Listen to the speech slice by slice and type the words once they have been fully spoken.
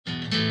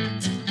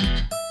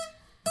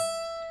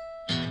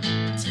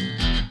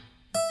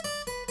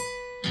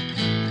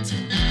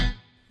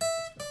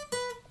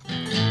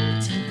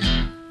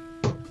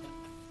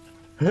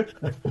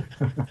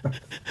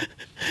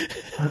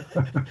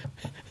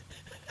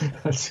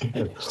That's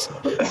good. So,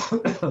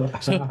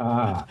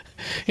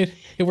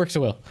 it works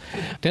so well.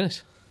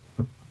 Dennis,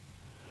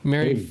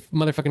 Merry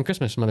motherfucking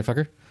Christmas,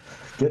 motherfucker.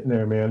 Getting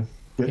there, man.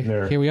 Getting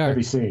there. Here we are.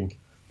 Heavy scene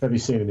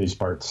in these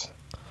parts.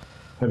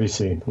 Heavy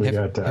scene.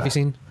 Heavy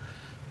scene?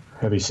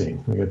 Heavy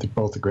scene. We got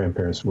both the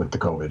grandparents with the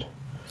COVID.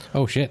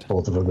 Oh, shit.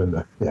 Both of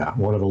them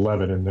one of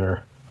 11 in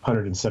their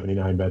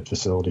 179 bed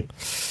facility.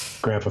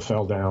 Grandpa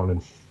fell down,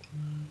 and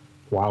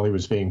while he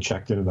was being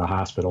checked into the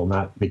hospital,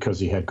 not because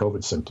he had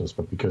COVID symptoms,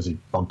 but because he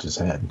bumped his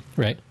head.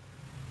 Right.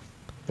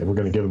 They were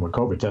going to give him a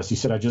COVID test. He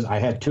said, I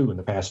had 2 in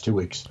the past 2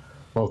 weeks,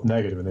 both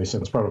negative, and they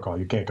said, it's protocol.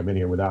 You can't come in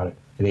here without it.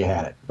 And he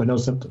had it, but no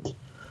symptoms.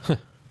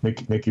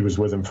 Mickey was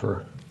with him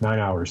for 9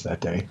 hours that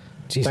day.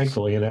 Jesus.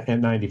 Thankfully, in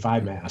an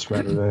N95 mask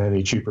rather than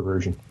any cheaper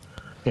version.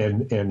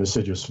 And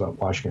assiduous about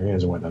washing her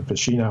hands and whatnot. But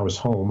she now is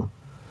home,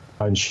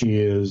 and she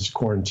is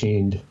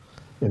quarantined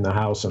in the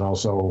house, and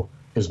also,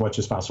 as much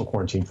as possible,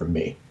 quarantined from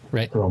me.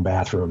 Right. Her own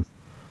bathroom,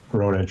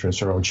 her own entrance,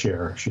 her own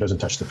chair. She doesn't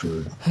touch the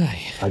food.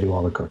 I do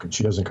all the cooking.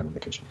 She doesn't come in the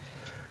kitchen.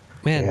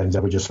 Man.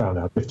 And we just found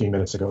out 15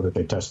 minutes ago that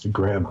they tested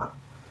Grandma,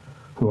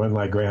 who,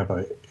 unlike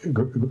Grandpa,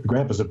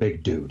 Grandpa's a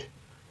big dude.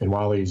 And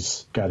while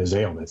he's got his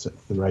ailments at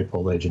the ripe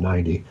old age of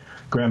 90,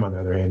 Grandma, on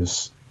the other hand,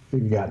 has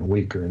gotten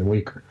weaker and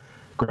weaker.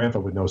 Grandpa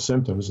with no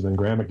symptoms, and then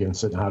Grandma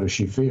gets it, and how does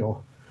she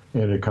feel?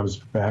 And it comes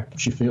back,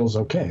 she feels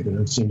okay. There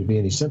don't seem to be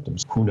any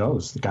symptoms. Who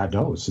knows? God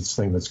knows. It's a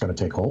thing that's going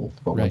to take hold.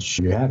 But once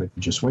you have it,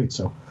 you just wait.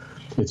 So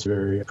it's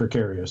very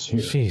precarious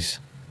here. Jeez.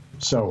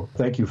 So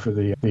thank you for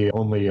the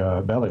only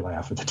belly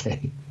laugh of the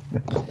day.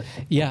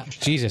 Yeah,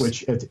 Jesus.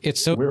 Which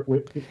it's so...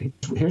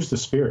 here's the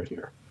spirit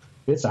here.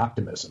 It's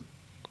optimism.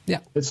 Yeah.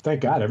 It's thank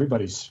God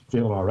everybody's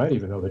feeling all right,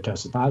 even though they're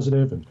tested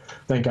positive. And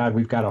thank God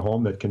we've got a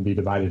home that can be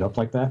divided up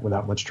like that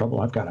without much trouble.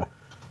 I've got a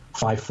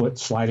 5-foot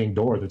sliding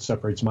door that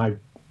separates my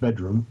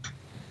bedroom,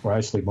 where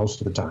I sleep most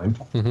of the time,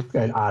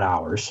 at odd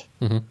hours,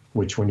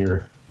 which when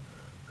you're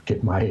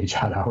getting my age,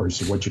 odd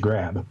hours is what you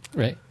grab.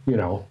 Right.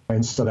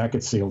 And so that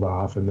gets sealed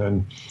off. And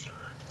then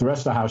the rest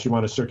of the house, you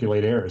want to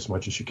circulate air as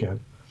much as you can.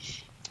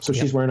 So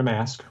she's wearing a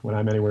mask when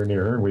I'm anywhere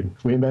near her. We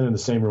had been in the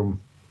same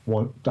room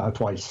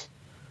twice.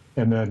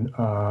 And then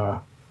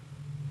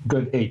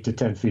good 8 to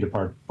 10 feet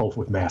apart, both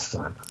with masks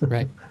on.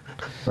 Right.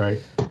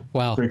 Right.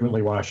 Wow.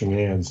 Frequently washing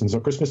hands. And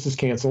so Christmas is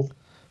canceled.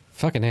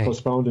 Fucking A.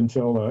 Postponed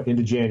until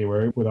into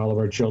January with all of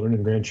our children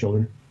and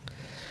grandchildren.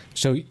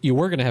 So you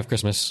were going to have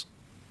Christmas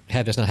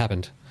had this not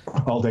happened?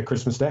 All day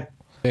Christmas Day.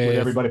 With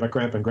everybody but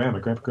Grandpa and Grandma.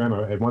 Grandpa and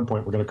Grandma at one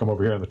point were going to come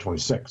over here on the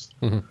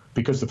 26th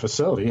because the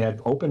facility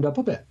had opened up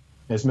a bit,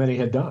 as many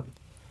had done.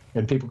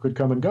 And people could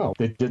come and go.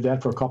 They did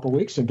that for a couple of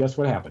weeks, and guess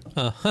what happened?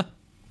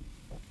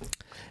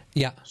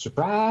 Yeah.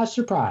 Surprise,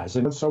 surprise.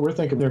 And so we're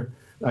thinking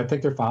I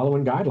think they're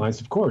following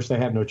guidelines. Of course, they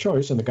have no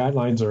choice, and the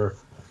guidelines are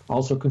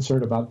also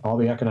concerned about all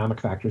the economic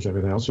factors,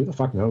 everything else. Who the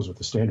fuck knows what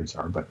the standards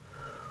are? But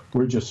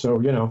we're just so,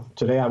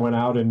 today I went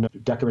out and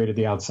decorated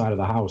the outside of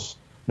the house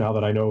now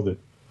that I know that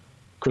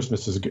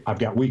Christmas I've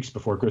got weeks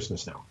before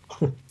Christmas now.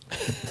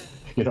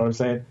 You know what I'm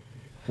saying?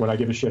 When I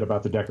give a shit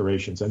about the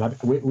decorations. And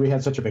we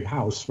had such a big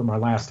house from our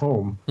last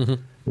home in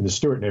the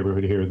Stewart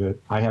neighborhood here that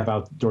I have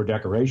outdoor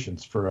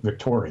decorations for a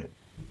Victorian,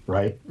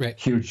 right? Right.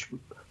 Huge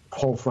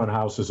whole front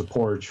house is a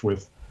porch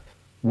with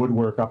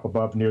woodwork up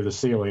above near the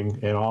ceiling,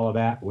 and all of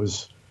that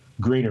was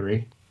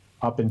greenery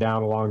up and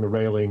down along the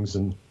railings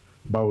and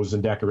bows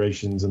and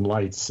decorations and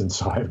lights. And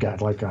so I've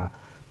got like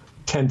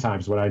 10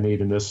 times what I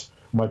need in this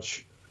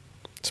much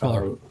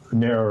smaller,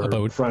 narrower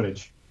abode.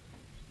 Frontage.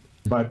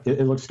 But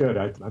it looks good.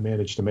 I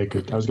managed to make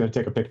it. I was going to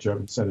take a picture of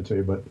it and send it to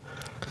you, but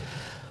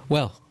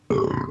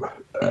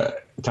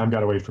time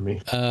got away from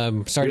me.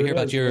 Sorry to hear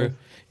about your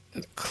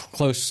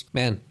close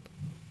man.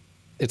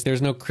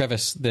 There's no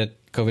crevice that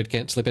COVID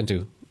can't slip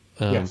into.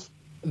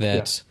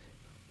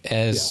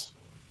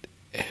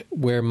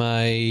 Where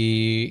my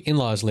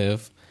in-laws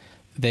live,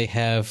 they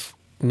have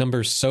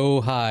numbers so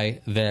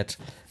high that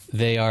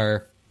they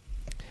are,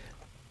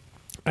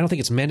 I don't think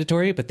it's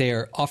mandatory, but they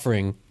are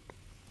offering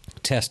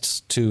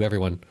tests to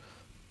everyone.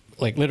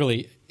 Like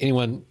literally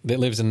anyone that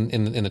lives in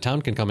the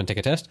town can come and take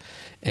a test.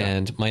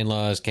 And my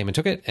in-laws came and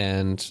took it,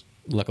 and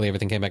luckily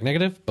everything came back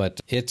negative, but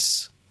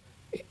it's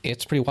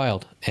pretty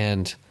wild.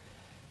 And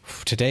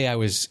today I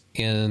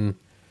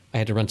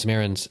had to run some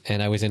errands,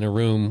 and I was in a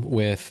room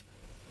with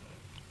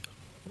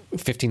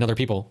 15 other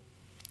people,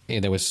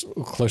 and that was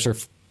closer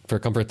for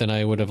comfort than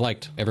I would have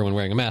liked. Everyone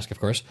wearing a mask, of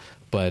course,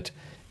 but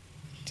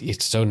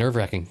it's so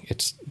nerve-wracking.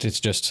 It's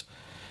just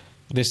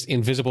this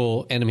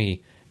invisible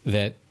enemy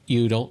that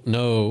you don't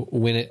know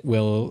when it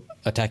will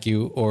attack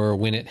you or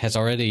when it has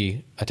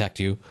already attacked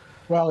you.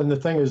 Well, and the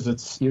thing is,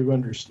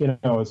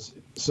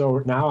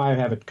 so now I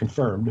have it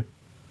confirmed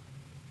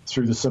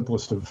through the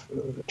simplest of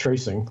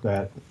tracing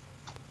that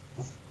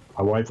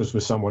my wife was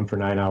with someone for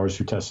 9 hours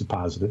who tested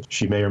positive.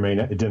 She may or may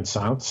not, it didn't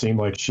seem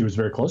like she was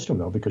very close to him,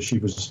 though, because she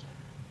was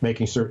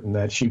making certain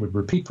that she would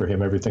repeat for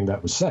him everything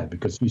that was said,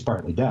 because he's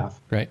partly deaf.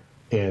 Right.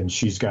 And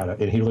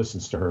and he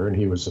listens to her, and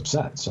he was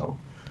upset. So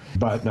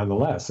But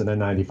nonetheless, an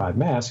N95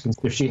 mask,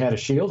 if she had a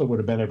shield, it would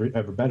have been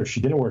ever better. She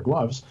didn't wear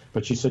gloves,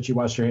 but she said she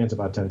washed her hands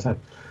about 10 times.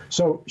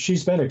 So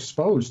she's been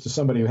exposed to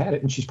somebody who had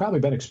it, and she's probably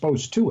been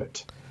exposed to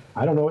it.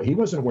 I don't know. He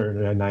wasn't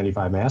wearing an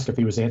N95 mask. If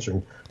he was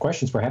answering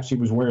questions, perhaps he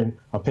was wearing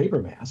a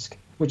paper mask,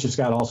 which has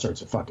got all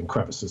sorts of fucking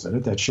crevices in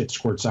it. That shit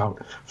squirts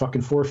out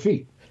fucking 4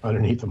 feet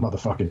underneath the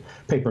motherfucking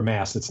paper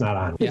mask that's not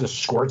on. It just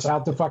squirts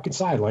out the fucking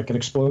side like an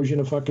explosion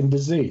of fucking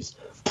disease.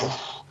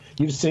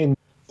 You've seen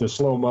the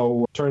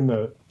slow-mo turn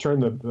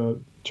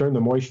the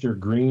moisture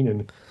green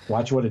and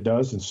watch what it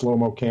does in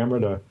slow-mo camera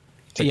to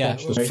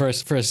catch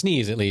the for a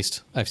sneeze at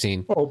least I've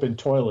seen. Open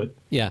toilet.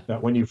 Yeah.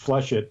 That when you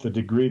flush it, the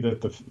degree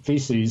that the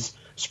feces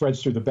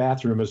spreads through the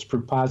bathroom is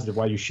proof positive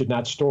why you should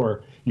not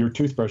store your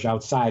toothbrush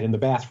outside in the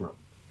bathroom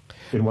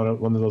in one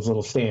of those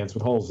little stands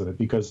with holes in it,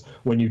 because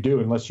when you do,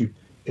 unless you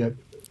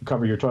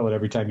cover your toilet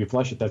every time you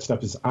flush it, that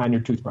stuff is on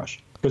your toothbrush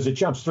because it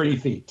jumps 3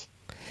 feet.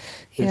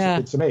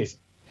 It's amazing.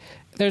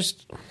 There's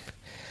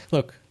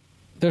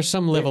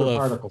some level of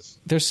particles.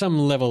 There's some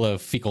level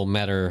of fecal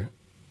matter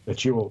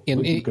that you will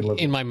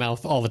in my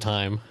mouth all the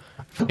time.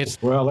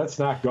 Well, let's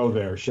not go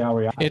there, shall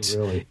we?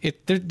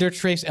 They're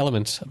trace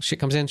elements. Shit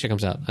comes in, shit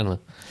comes out. I don't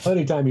know.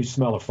 Anytime you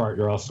smell a fart,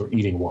 you're also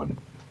eating one.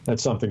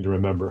 That's something to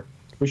remember.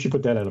 We should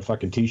put that on a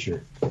fucking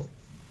T-shirt.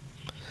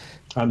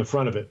 On the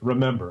front of it,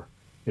 remember,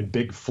 in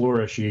big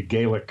flourishy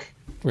Gaelic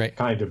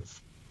kind of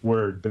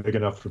word, big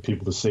enough for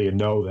people to see and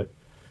know that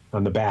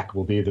on the back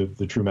will be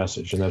the true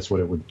message, and that's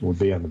what it would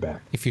be on the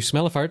back. If you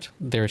smell a fart,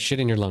 there is shit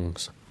in your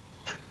lungs.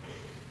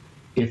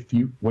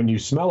 When you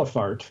smell a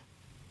fart,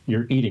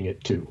 you're eating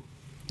it too.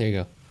 There you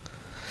go.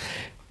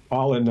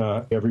 All in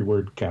every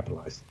word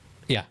capitalized.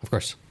 Yeah, of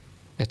course.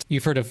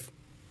 You've heard of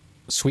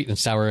sweet and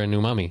sour and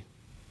umami,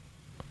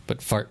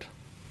 but fart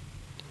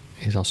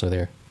is also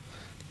there.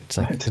 It's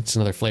like it's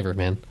another flavor,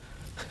 man.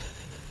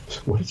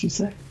 What did you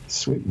say?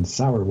 Sweet and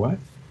sour what?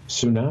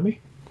 Tsunami?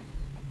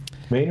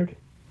 Maynard?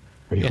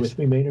 Are you with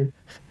me, Maynard?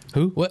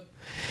 Who? What?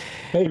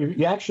 Hey, you're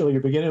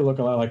beginning to look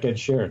a lot like Ed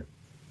Sheeran.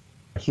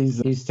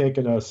 He's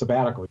taken a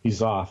sabbatical.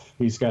 He's off.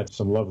 He's got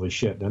some lovely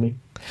shit, doesn't he?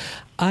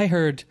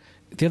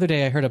 The other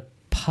day I heard a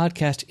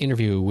podcast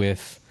interview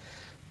with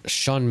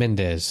Shawn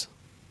Mendes,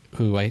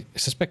 who I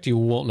suspect you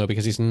won't know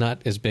because he's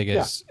not as big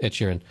as Ed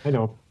Sheeran. I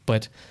know.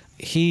 But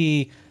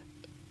he,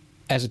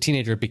 as a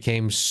teenager,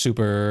 became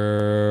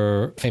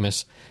super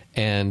famous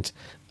and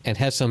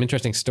has some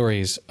interesting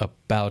stories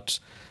about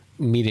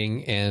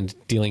meeting and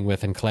dealing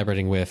with and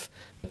collaborating with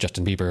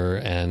Justin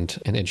Bieber and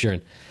Ed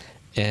Sheeran.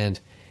 And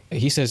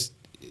he says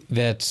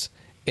that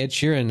Ed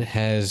Sheeran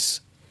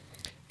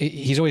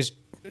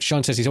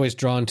Sean says he's always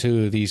drawn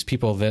to these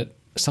people that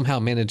somehow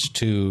manage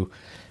to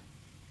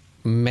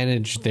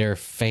manage their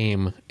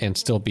fame and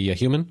still be a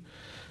human.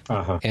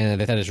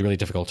 And that is really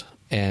difficult.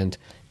 And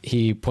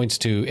he points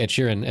to Ed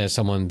Sheeran as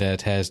someone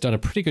that has done a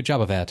pretty good job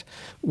of that,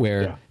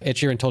 where Ed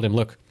Sheeran told him,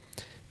 look,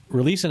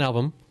 release an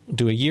album,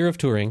 do a year of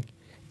touring,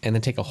 and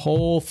then take a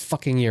whole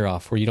fucking year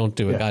off where you don't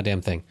do a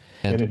goddamn thing.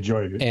 And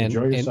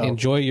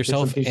enjoy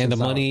yourself and the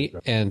money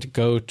and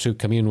go to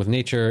commune with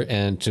nature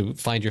and to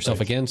find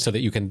yourself again so that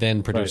you can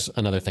then produce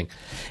another thing.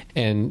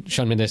 And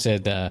Shawn Mendes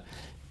said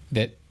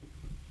that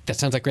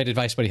sounds like great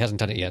advice, but he hasn't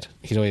done it yet.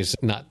 He's always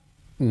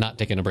not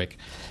taking a break.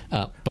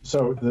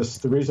 So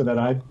the reason that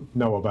I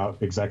know about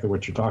exactly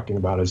what you're talking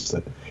about is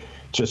that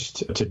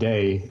just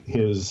today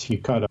he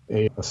cut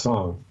a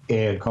song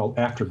called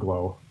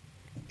Afterglow,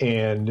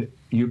 and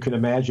you can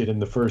imagine in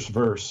the first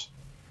verse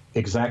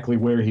exactly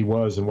where he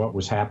was and what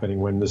was happening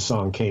when this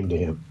song came to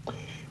him.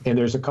 And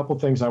there's a couple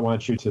things I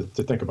want you to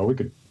think about.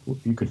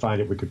 You could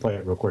find it. We could play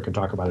it real quick and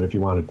talk about it if you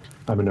wanted.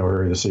 I'm in no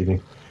hurry this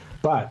evening.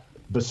 But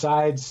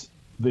besides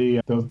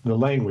the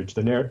language,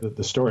 the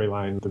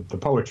storyline, the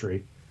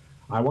poetry,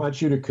 I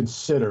want you to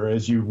consider,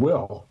 as you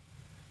will,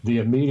 the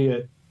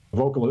immediate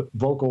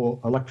vocal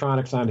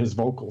electronics on his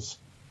vocals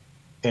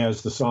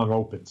as the song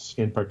opens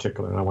in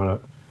particular. And why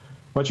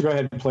don't you go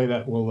ahead and play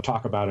that? We'll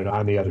talk about it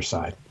on the other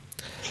side.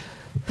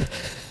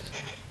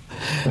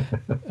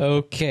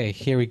 Okay,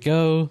 here we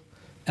go.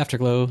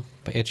 Afterglow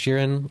by Ed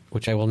Sheeran,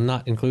 which I will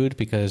not include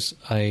because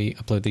I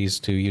upload these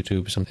to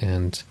YouTube,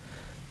 and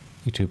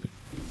YouTube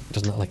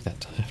does not like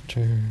that.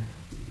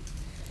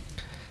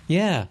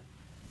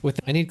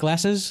 I need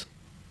glasses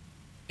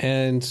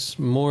and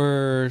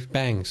more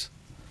bangs,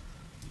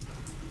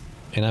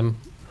 and I'm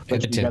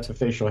but you got the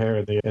facial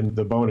hair and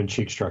the bone and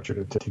cheek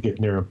structure to get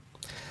near him.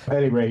 At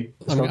any rate,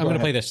 I'm going to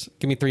play this.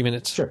 Give me 3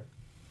 minutes. Sure.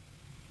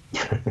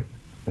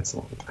 That's a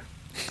long time.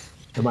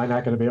 Am I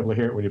not going to be able to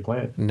hear it when you play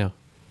it? No.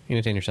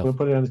 Entertain yourself. We'll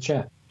put it on the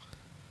chat.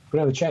 Put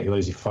it on the chat, you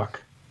lazy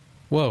fuck.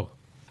 Whoa.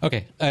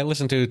 Okay. I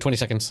listened to 20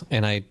 seconds,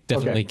 and I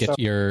definitely get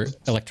your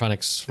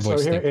electronics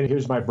voice thing. And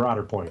here's my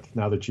broader point,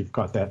 now that you've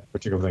caught that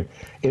particular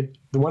thing.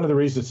 One of the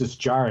reasons it's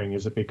jarring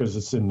is because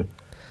it's in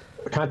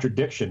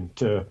contradiction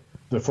to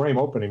the frame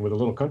opening with a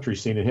little country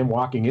scene and him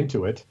walking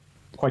into it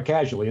quite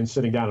casually and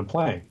sitting down and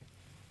playing.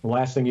 The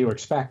last thing you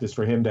expect is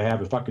for him to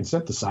have a fucking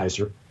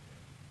synthesizer,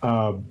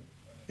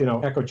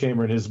 echo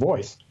chamber in his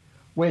voice,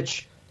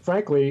 which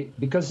frankly,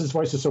 because his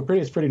voice is so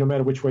pretty, it's pretty no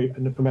matter which way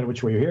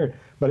you hear it.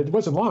 But it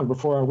wasn't long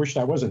before I wished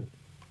I wasn't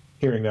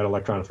hearing that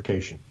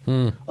electronification.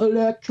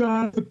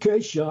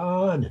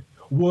 Electronification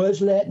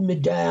was letting me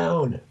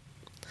down.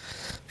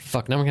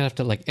 Fuck, now we're going to have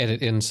to like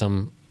edit in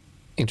some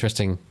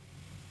interesting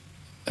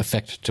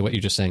effect to what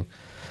you're just saying.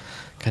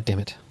 God damn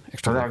it.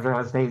 Extra work.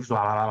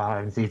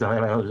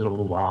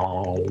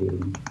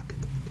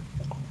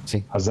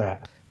 See? How's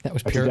that? That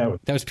was pure.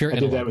 That was pure. I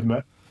did that with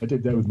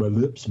my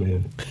lips,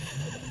 man.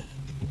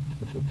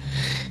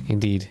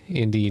 Indeed.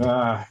 Indeed.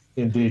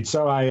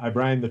 So I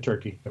brined the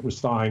turkey. It was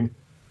thawing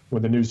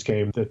when the news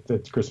came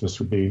that Christmas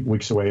would be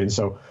weeks away, and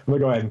so I'm gonna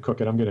go ahead and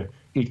cook it. I'm gonna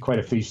eat quite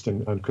a feast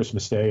on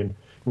Christmas Day, and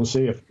we'll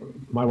see if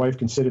my wife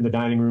can sit in the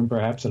dining room,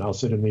 perhaps, and I'll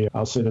sit in the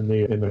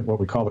what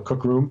we call the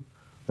cook room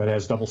that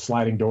has double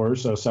sliding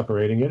doors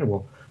separating it, and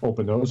we'll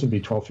open those and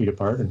be 12 feet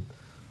apart, and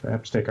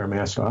perhaps take our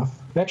mask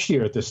off next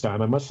year at this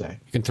time. I must say,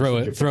 you can throw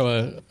a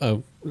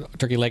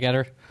turkey leg at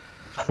her.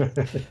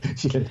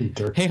 She doesn't eat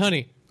turkey. Hey,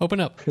 honey, open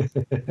up.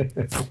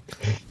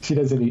 She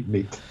doesn't eat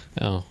meat.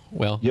 Oh,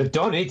 well. You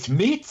don't eat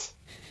meat?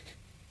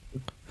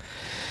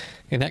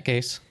 In that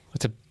case,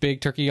 it's a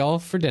big turkey all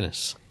for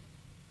Dennis.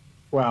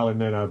 Well,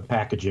 and then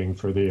packaging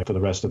for the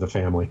rest of the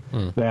family.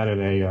 That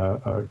and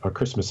a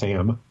Christmas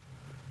ham.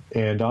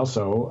 And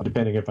also,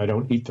 depending if I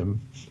don't eat them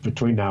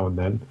between now and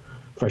then,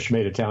 fresh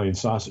made Italian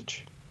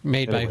sausage.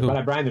 Made by who? But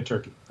I brine the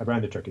turkey.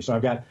 So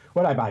I've got,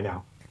 what I buy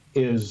now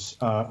is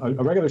a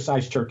regular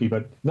sized turkey,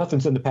 but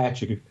nothing's in the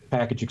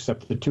package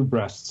except the two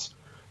breasts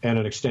and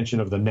an extension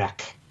of the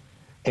neck.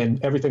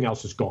 And everything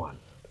else is gone.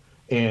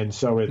 And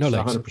so it's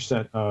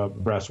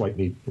 100% breast white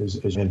meat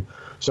is in.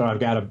 So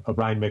I've got a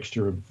brine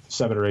mixture of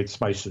 7 or 8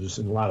 spices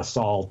and a lot of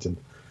salt and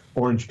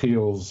orange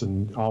peels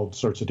and all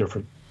sorts of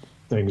different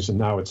things. And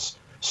now it's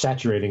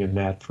saturating in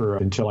that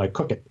until I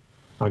cook it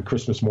on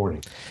Christmas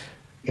morning.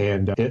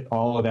 And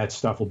all of that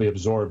stuff will be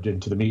absorbed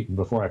into the meat. And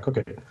before I cook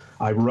it,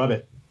 I rub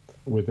it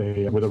with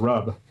a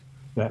rub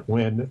that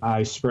when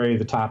I spray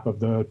the top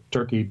of the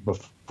turkey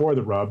before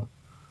the rub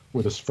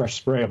with a fresh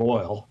spray of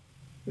oil,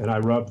 and I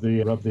rub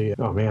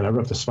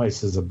the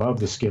spices above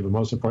the skin, but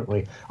most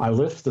importantly, I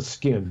lift the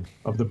skin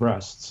of the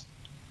breasts,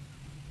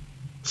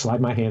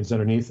 slide my hands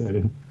underneath it,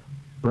 and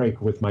break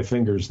with my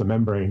fingers the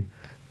membrane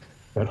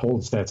that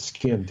holds that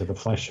skin to the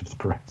flesh of the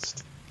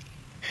breast.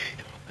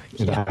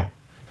 And I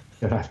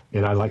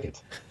like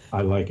it.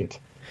 I like it.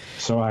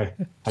 So I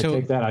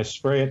take that, I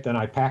spray it, then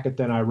I pack it,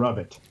 then I rub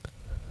it.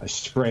 I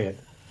spray it,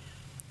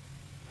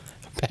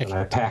 and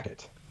I pack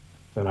it,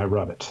 then I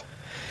rub it.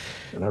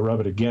 And I rub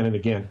it again and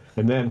again.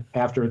 And then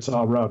after it's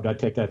all rubbed, I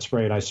take that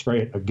spray and I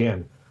spray it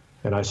again.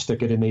 And I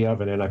stick it in the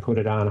oven and I put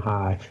it on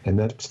high. And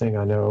next thing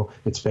I know,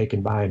 it's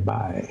baking by and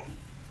by.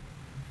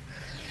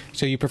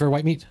 So you prefer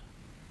white meat?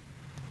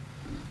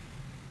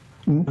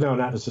 No,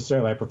 not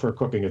necessarily. I prefer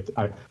cooking it.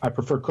 I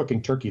prefer cooking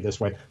turkey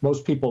this way.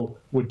 Most people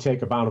would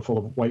take a bountiful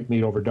of white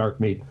meat over dark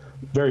meat.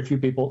 Very few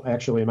people,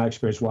 actually, in my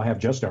experience, will have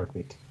just dark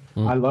meat.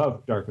 I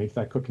love dark meat. In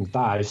fact, cooking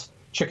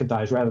chicken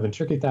thighs rather than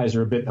turkey thighs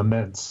are a bit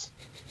immense.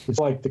 It's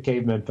like the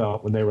cavemen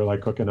felt when they were like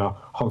cooking a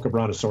hunk of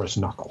brontosaurus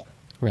knuckle.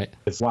 Right.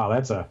 Wow,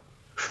 that's a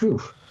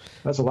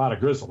lot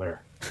of grizzle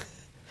there.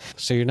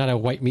 So you're not a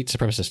white meat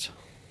supremacist?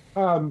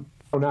 No,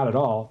 not at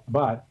all.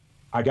 But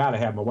I got to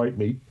have my white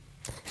meat,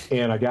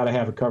 and I got to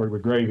have it covered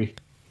with gravy.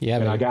 Yeah,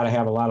 and I got to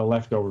have a lot of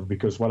leftover,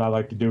 because what I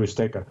like to do is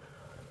take a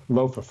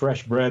loaf of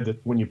fresh bread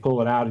that when you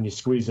pull it out and you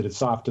squeeze it, it's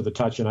soft to the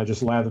touch, and I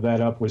just lather that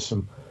up with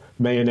some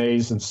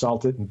mayonnaise and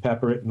salt it and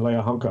pepper it and lay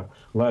a hunk of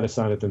lettuce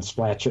on it, then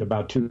splash it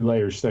about 2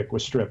 layers thick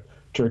with strip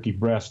turkey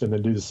breast, and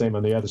then do the same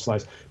on the other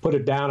slice. Put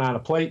it down on a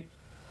plate,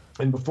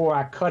 and before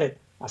I cut it,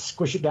 I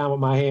squish it down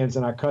with my hands,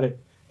 and I cut it,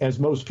 as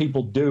most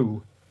people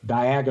do,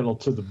 diagonal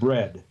to the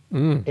bread.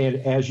 And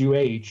as you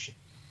age,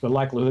 the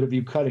likelihood of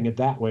you cutting it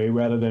that way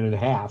rather than in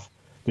half,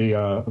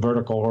 the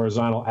vertical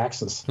horizontal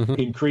axis,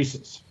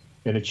 increases.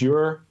 And it's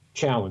your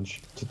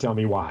challenge to tell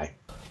me why.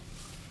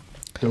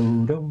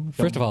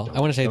 First of all, I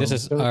want to say this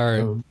is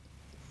our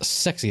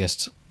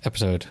sexiest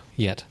episode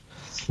yet.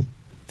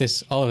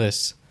 All of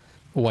this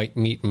white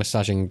meat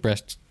massaging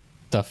breast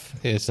stuff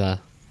is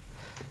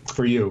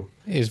for you.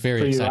 Is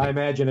very exciting. I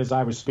imagine as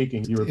I was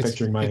speaking, you were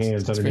picturing my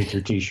hands underneath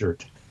your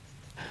T-shirt.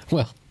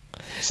 Well,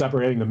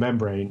 separating the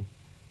membrane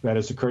that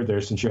has occurred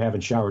there since you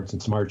haven't showered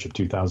since March of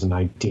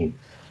 2019.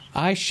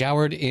 I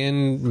showered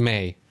in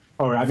May.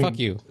 Oh, I mean, fuck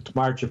you.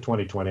 March of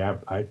 2020.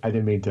 I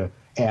didn't mean to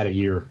add a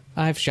year.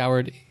 I've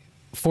showered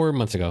 4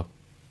 months ago.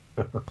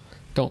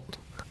 Don't.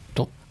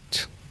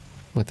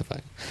 What the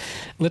fuck?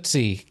 Let's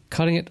see.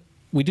 Cutting it.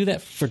 We do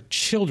that for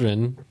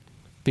children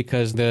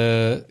because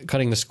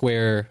cutting the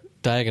square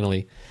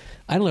diagonally.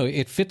 I don't know.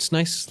 It fits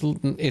nice.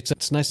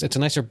 It's nice. It's a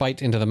nicer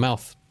bite into the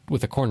mouth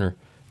with a corner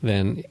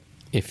than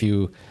if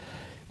you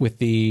with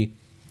the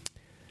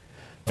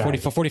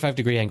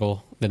 45-degree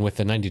angle than with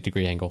the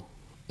 90-degree angle.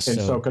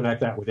 And so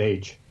connect that with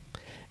age.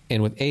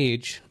 And with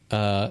age,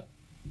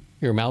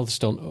 your mouths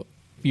don't.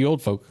 You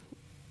old folk,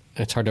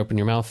 it's hard to open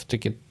your mouth to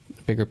get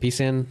a bigger piece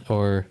in,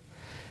 or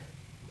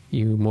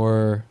you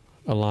more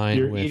align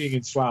Your with. eating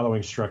and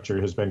swallowing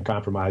structure has been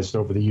compromised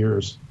over the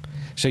years.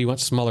 So you want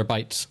smaller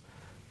bites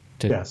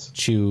to Yes.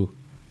 chew.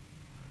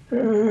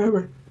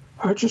 I'm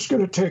just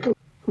going to take a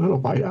little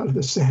bite out of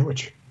this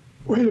sandwich.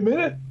 Wait a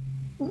minute.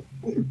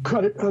 You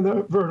cut it on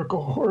the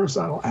vertical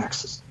horizontal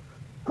axis.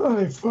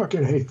 I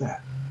fucking hate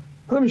that.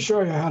 Let me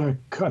show you how to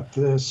cut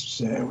this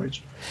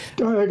sandwich.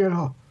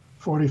 Diagonal,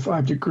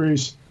 45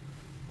 degrees.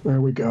 There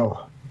we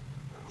go.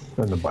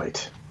 And the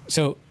bite.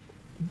 So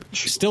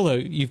still, though,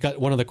 you've got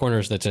one of the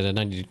corners that's at a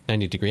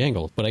 90 degree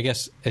angle. But I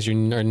guess as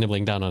you are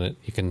nibbling down on it,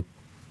 you can...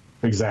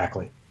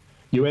 Exactly.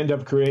 You end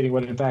up creating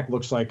what in fact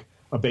looks like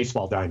a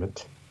baseball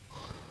diamond.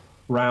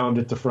 Round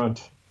at the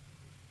front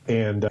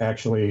and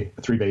actually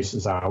 3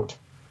 bases out.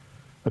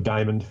 A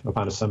diamond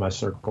upon a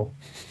semicircle.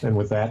 And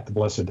with that, the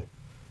blessed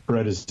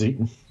bread is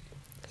eaten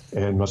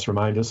and must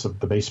remind us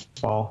of the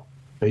baseball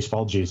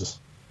Jesus.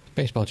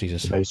 Baseball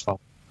Jesus. The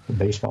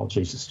baseball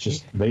Jesus.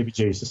 Just baby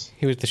Jesus.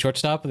 He was the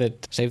shortstop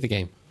that saved the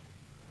game.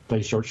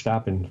 Play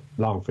shortstop and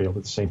long field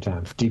at the same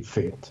time. Deep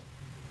field.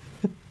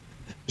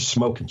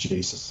 Smoking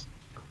Jesus.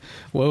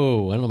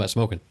 Whoa, I don't know about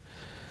smoking.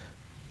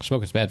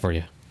 Smoking's bad for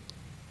you.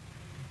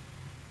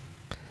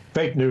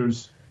 Fake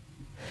news.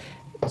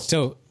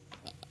 So,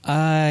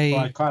 Well,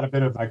 I caught a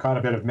bit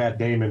of Matt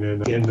Damon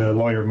in the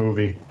lawyer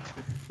movie,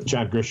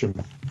 John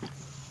Grisham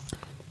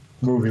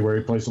movie, where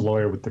he plays a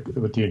lawyer with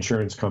the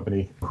insurance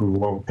company who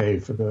won't pay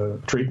for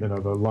the treatment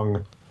of a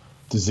lung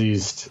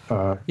diseased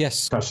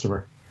yes.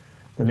 customer.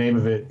 The name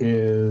of it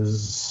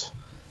is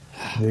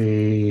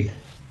the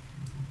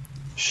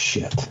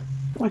shit.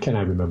 Why can't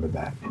I remember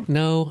that?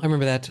 No, I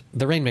remember that.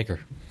 The Rainmaker.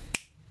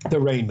 The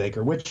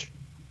Rainmaker, which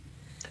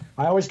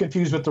I always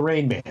confuse with the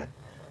Rain Man.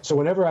 So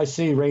whenever I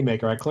see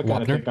Rainmaker, I click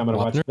on it. I think I'm going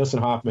to watch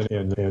Dustin Hoffman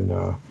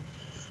and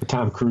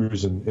Tom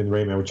Cruise in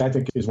Rainmaker, which I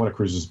think is one of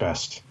Cruise's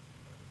best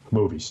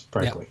movies,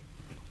 frankly.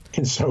 Yep.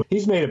 And so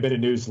he's made a bit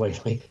of news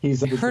lately.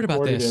 He's heard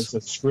about this.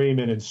 As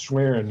screaming and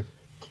swearing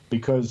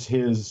because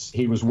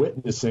he was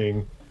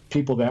witnessing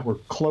people that were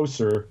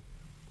closer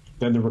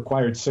than the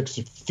required 6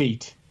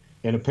 feet,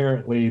 and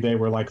apparently they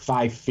were like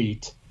 5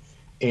 feet,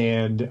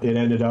 and it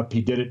ended up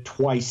he did it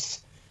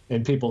twice,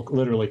 and people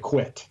literally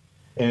quit.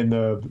 And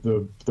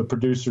the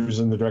producers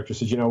and the director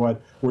said, you know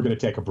what, we're going to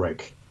take a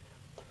break.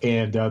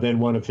 And then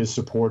one of his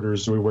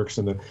supporters who works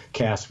in the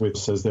cast with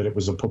says that it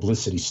was a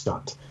publicity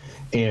stunt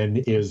and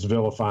is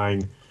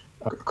vilifying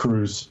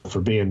Cruise for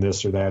being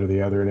this or that or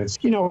the other. And it's,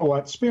 you know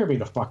what, spare me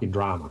the fucking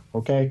drama,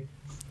 okay?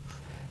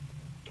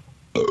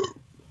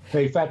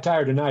 Hey, Fat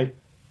Tire tonight.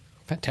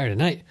 Fat Tire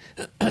tonight.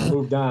 I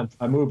moved on.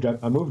 I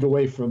moved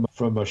away from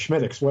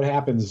Schmittix. What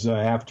happens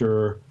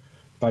after...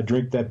 If I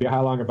drink that beer,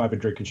 how long have I been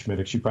drinking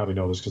Schmittix? You probably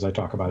know this because I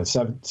talk about it.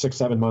 6,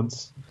 7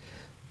 months,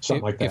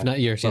 something like that. If not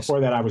years, yes.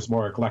 Before that, I was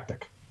more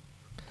eclectic.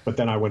 But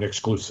then I went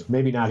exclusive.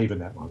 Maybe not even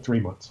that long,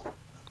 3 months.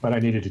 But I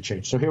needed to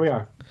change. So here we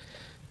are.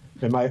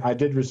 And I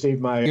did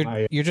receive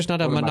my... You're just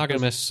not a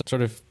monogamous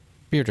sort of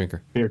beer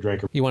drinker. Beer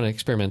drinker. You want to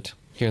experiment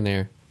here and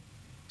there.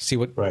 See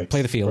what... Right.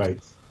 Play the field. Right.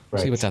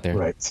 See what's out there.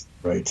 Right.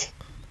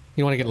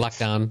 You don't want to get locked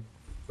down.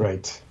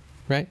 Right.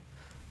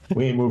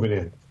 We ain't moving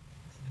in.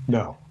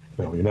 No,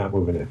 you're not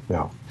moving in.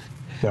 No.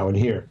 And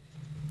here,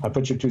 I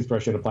put your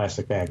toothbrush in a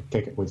plastic bag.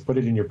 Take it put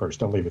it in your purse.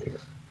 Don't leave it here.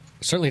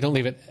 Certainly, don't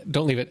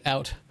leave it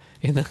out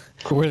in the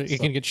where you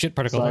can get shit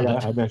particles on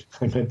it.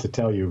 I meant to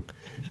tell you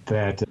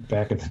that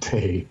back in the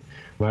day,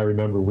 I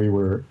remember we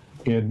were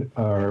in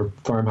our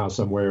farmhouse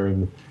somewhere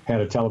and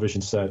had a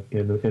television set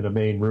in a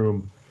main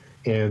room,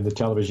 and the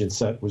television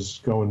set was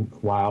going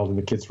wild, and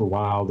the kids were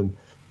wild, and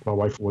my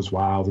wife was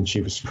wild, and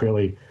she was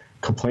really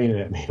complaining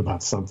at me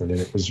about something, and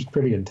it was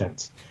pretty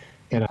intense.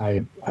 And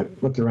I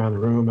looked around the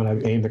room, and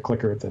I aimed the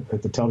clicker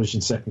at the television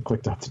set and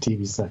clicked off the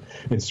TV set.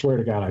 And swear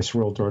to God, I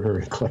swirled toward her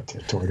and clicked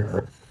it toward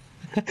her.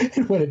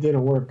 And when it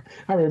didn't work,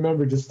 I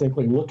remember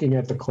distinctly looking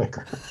at the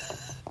clicker.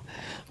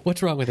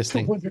 What's wrong with this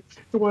thing?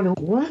 I wonder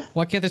what?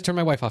 Why can't this turn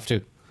my wife off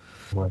too?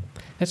 What?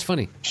 That's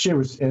funny. She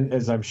was,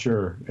 as I'm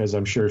sure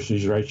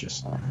she's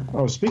righteous.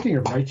 Oh, speaking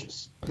of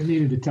righteous, I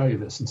needed to tell you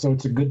this, and so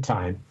it's a good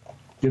time,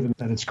 given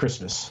that it's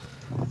Christmas.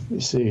 Let me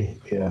see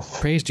if...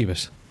 Praise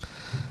Jeebus.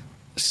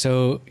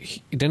 So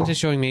Dennis is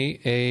showing me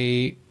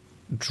a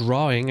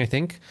drawing, I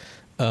think,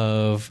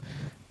 of...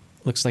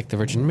 Looks like the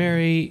Virgin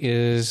Mary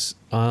is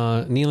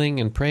kneeling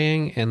and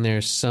praying, and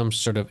there's some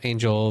sort of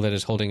angel that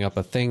is holding up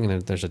a thing,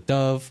 and there's a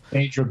dove.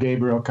 Angel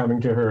Gabriel coming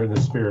to her in the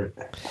spirit.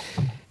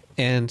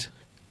 And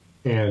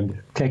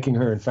taking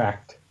her, in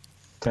fact,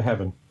 to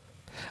heaven.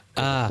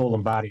 A full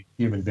embodied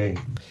human being.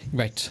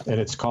 Right. And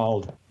it's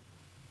called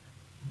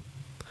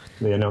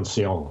the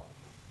Annunciation.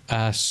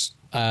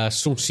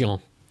 Assumption.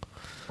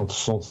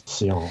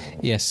 Assumption.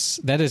 Yes,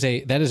 that is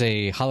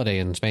a holiday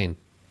in Spain.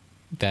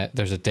 That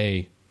there's a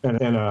day. And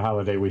a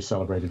holiday we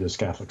celebrated as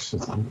Catholics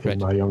in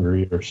my younger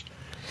years.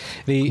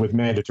 With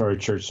mandatory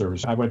church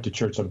service. I went to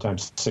church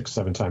sometimes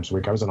 6-7 times a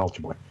week. I was an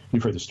altar boy.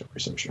 You've heard the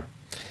stories, I'm sure.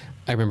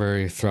 I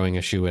remember throwing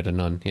a shoe at a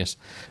nun, yes.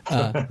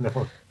 No.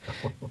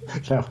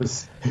 That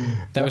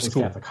was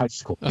cool. Catholic high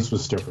school. This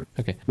was different.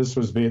 Okay. This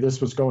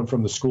was going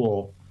from the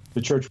school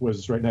the church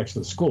was right next to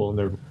the school, and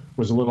there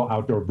was a little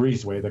outdoor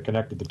breezeway that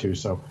connected the two.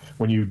 So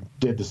when you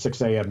did the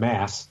 6 a.m.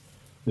 Mass,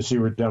 as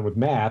you were done with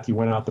math, you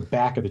went out the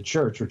back of the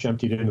church, which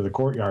emptied into the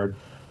courtyard,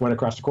 went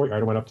across the courtyard,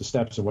 and went up the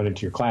steps and went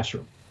into your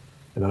classroom.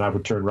 And then I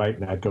would turn right,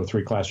 and I'd go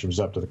 3 classrooms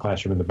up to the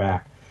classroom in the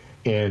back.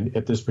 And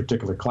at this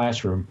particular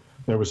classroom,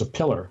 there was a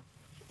pillar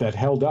that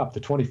held up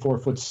the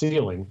 24-foot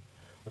ceiling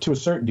to a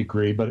certain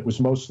degree, but it was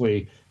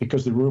mostly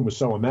because the room was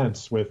so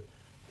immense with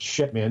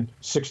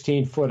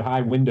 16-foot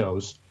high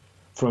windows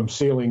from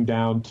ceiling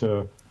down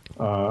to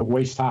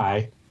waist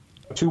high,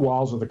 2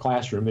 walls of the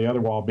classroom, the other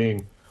wall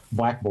being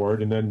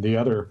blackboard, and then the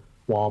other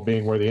wall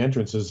being where the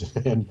entrance is.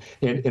 And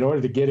in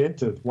order to get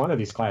into one of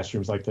these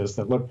classrooms like this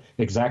that look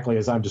exactly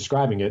as I'm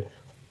describing it,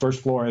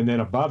 first floor and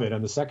then above it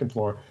on the second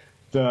floor,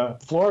 the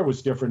floor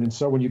was different. And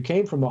so when you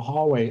came from the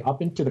hallway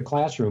up into the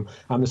classroom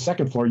on the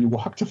second floor, you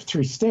walked up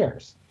 3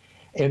 stairs.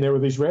 And there were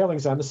these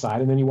railings on the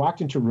side, and then you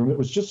walked into a room that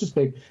was just as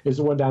big as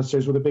the one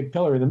downstairs with a big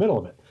pillar in the middle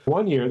of it.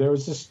 One year, there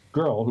was this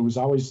girl who was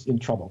always in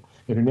trouble,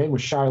 and her name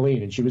was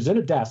Charlene, and she was in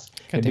a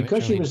desk, and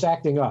because she was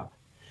acting up,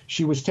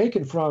 she was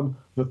taken from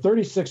the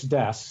 36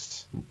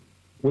 desks,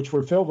 which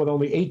were filled with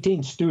only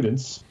 18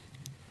 students.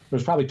 There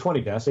was probably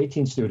 20 desks,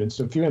 18 students,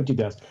 a few empty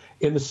desks,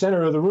 in the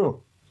center of the room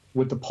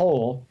with the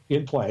pole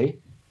in play.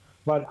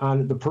 But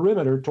on the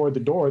perimeter toward the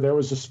door, there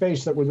was a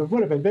space that would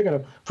have been big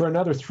enough for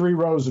another 3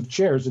 rows of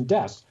chairs and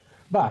desks.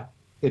 But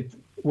it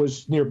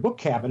was near book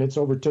cabinets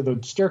over to the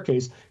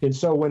staircase. And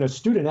so when a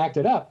student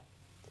acted up,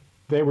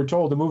 they were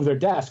told to move their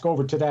desk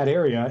over to that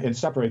area and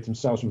separate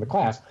themselves from the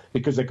class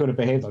because they couldn't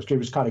behave. She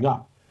was cutting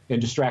up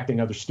and distracting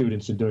other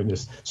students and doing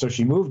this. So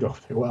she moved over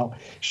there. Well,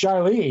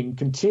 Charlene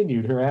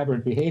continued her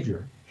aberrant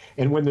behavior.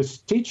 And when this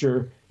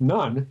teacher,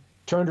 nun,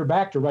 turned her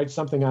back to write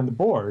something on the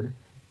board,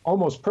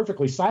 almost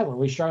perfectly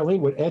silently,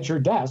 Charlene would edge her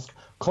desk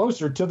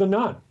closer to the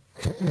nun,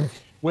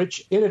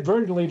 which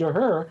inadvertently to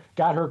her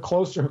got her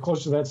closer and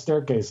closer to that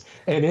staircase.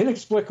 And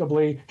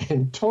inexplicably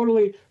and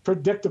totally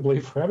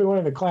predictably for everyone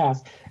in the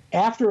class,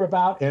 after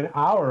about an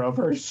hour of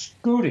her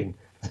scooting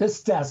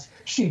this desk,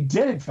 she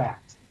did, in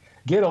fact,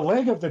 get a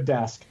leg of the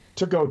desk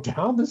to go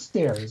down the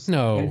stairs.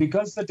 No. And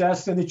because the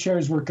desks and the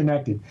chairs were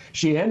connected,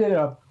 she ended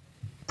up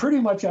pretty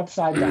much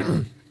upside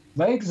down,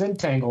 legs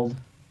entangled,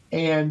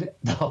 and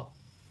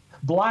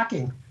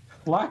blocking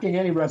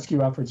any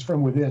rescue efforts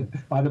from within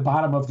by the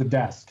bottom of the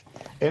desk.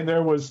 And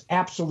there was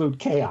absolute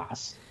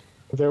chaos.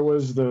 There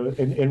was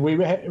and we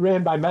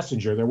ran by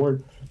messenger. There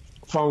weren't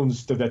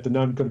phones that the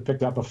nun could have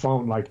picked up a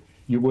phone like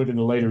you would in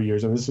the later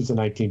years. And this was the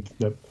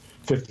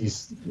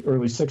 1950s,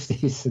 early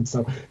 60s. And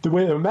so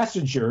the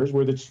messengers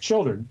were the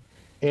children.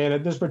 And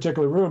in this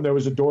particular room, there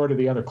was a door to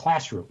the other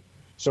classroom.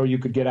 So you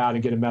could get out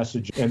and get a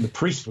message, and the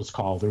priest was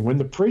called. And when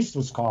the priest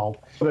was called,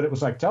 that it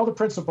was like, tell the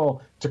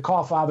principal to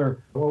call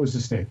Father, what was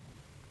his name?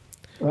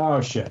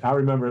 Oh, shit, I'll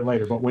remember it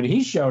later. But when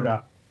he showed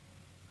up,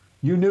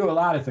 you knew a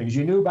lot of things.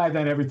 You knew by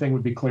then everything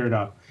would be cleared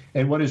up.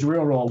 And what his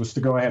real role was to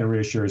go ahead and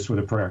reassure us with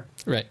a prayer.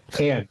 Right.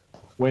 And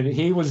when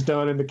he was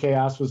done and the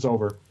chaos was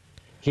over,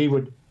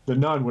 the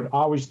nun would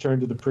always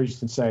turn to the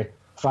priest and say,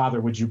 Father,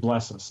 would you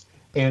bless us?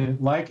 And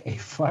like a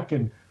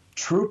fucking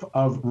troop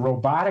of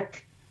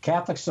robotic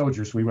Catholic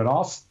soldiers, we would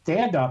all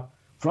stand up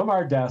from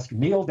our desk,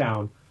 kneel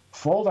down,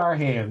 fold our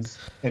hands,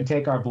 and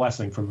take our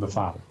blessing from the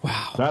Father.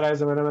 Wow.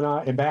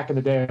 And back in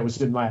the day, it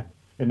was in Latin.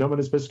 And the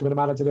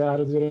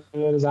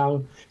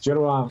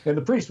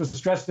priest was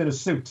dressed in a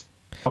suit,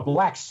 a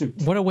black suit.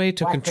 What a way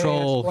to black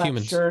control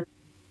pants, humans.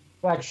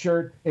 Black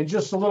shirt, and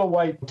just a little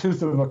white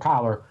tooth of a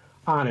collar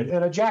on it,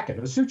 and a jacket,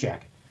 a suit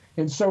jacket.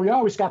 And so we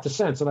always got the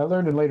sense, and I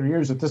learned in later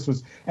years that this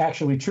was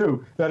actually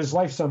true, that his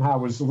life somehow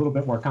was a little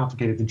bit more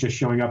complicated than just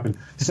showing up and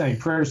saying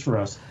prayers for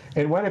us.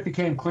 And when it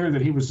became clear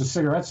that he was a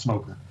cigarette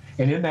smoker,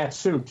 and in that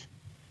suit,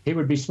 he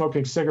would be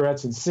smoking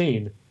cigarettes and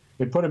seen,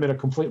 it put him in a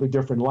completely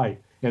different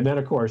light. And then,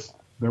 of course,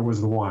 there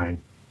was the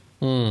wine.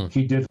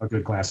 He did a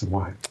good glass of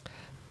wine.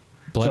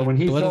 So when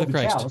he filled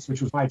the chalice,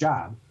 which was my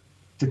job,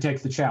 to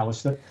take the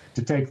chalice, to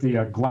take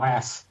the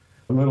glass,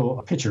 a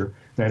little pitcher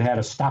that had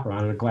a stopper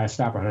on it, a glass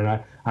stopper on it.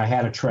 And I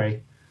had a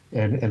tray,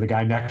 and the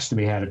guy next to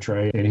me had a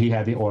tray, and he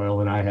had the oil,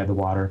 and I had the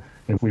water,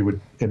 and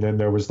then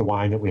there was the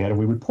wine that we had, and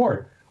we would pour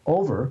it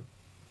over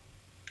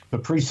the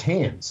priest's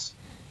hands.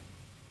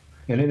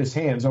 And in his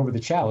hands, over the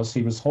chalice,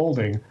 he was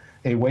holding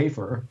a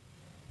wafer,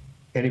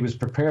 and he was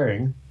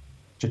preparing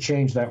to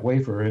change that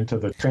wafer into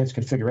the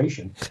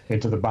transfiguration,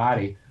 into the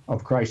body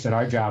of Christ. And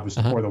our job was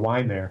to pour the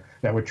wine there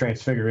that would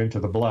transfigure into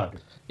the blood.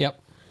 Yep.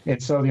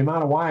 And so the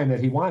amount of wine that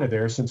he wanted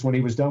there, since when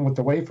he was done with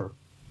the wafer,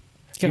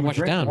 he would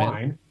drink the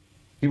wine. Man.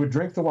 He would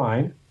drink the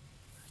wine,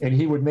 and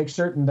he would make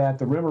certain that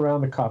the rim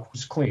around the cup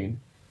was clean,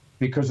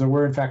 because there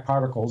were, in fact,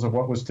 particles of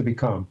what was to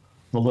become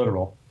the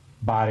literal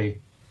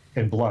body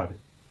and blood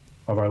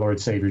of our Lord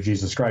Savior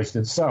Jesus Christ.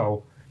 And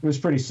so it was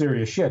pretty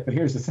serious shit. But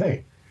here's the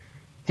thing.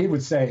 He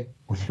would say,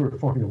 when you were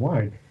pouring the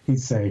wine, he'd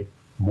say,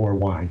 more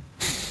wine.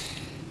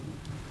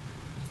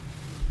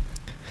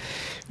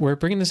 We're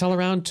bringing this all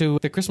around to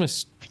the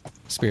Christmas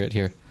spirit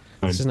here.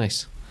 This is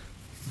nice.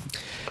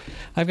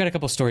 I've got a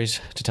couple stories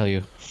to tell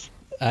you.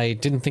 I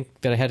didn't think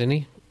that I had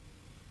any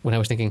when I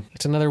was thinking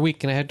it's another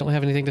week and I don't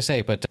have anything to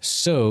say. But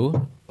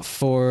so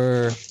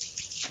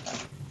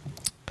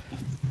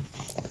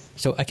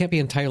I can't be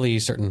entirely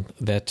certain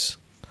that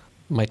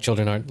my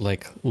children aren't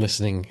like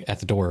listening at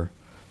the door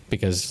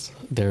because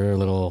they're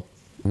little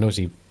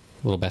nosy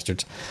little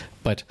bastards.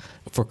 But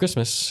for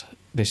Christmas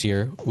this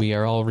year, we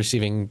are all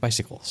receiving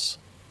bicycles.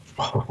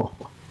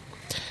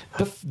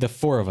 The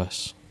four of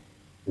us.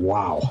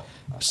 Wow.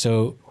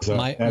 So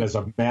that is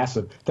a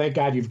massive. Thank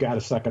God you've got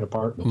a second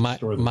apartment.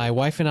 My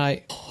wife and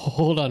I.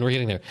 Hold on, we're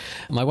getting there.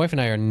 My wife and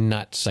I are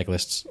not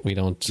cyclists. We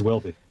don't. You will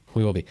be.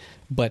 We will be.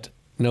 But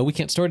no, we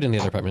can't store it in the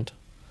other apartment.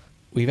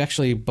 We've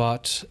actually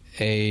bought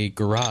a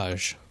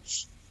garage.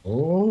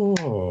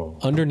 Oh.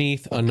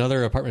 Underneath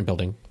another apartment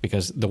building,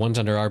 because the ones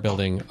under our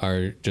building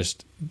are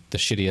just the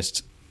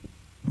shittiest.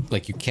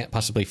 Like, you can't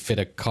possibly fit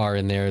a car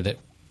in there that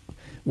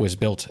was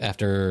built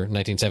after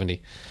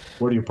 1970.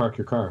 Where do you park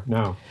your car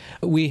now?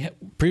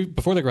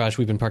 Before the garage,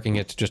 we've been parking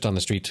it just on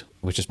the street,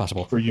 which is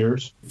possible. For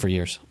years? For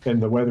years.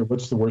 And the weather,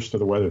 what's the worst of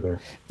the weather there?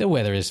 The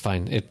weather is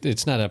fine.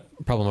 It's not a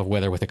problem of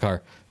weather with the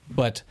car.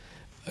 But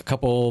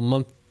a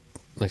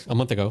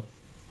month ago,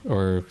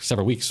 or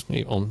several weeks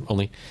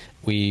only,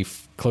 we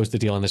closed the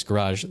deal on this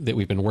garage that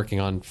we've been working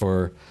on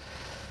for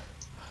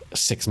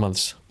 6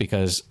 months,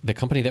 because the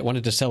company that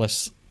wanted to sell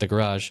us the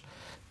garage,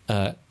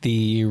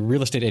 the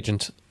real estate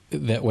agent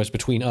that was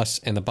between us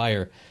and the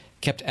buyer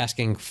kept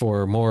asking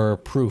for more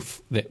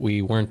proof that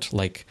we weren't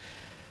like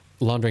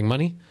laundering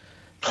money.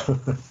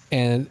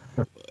 and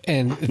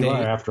you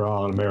are, after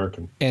all, an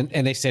American. And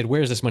they said,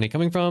 "Where is this money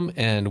coming from?"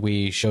 And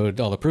we showed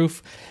all the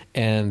proof,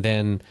 and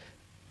then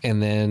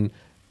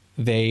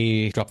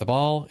they dropped the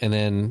ball, and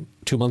then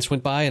 2 months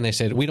went by, and they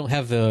said, "We don't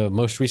have the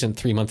most recent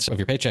 3 months of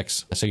your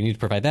paychecks, so you need to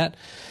provide that,"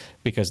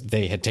 because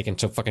they had taken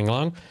so fucking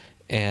long.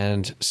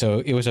 And so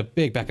it was a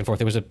big back and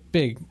forth. It was a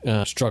big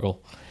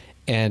struggle.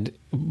 And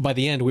by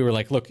the end, we were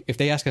like, look, if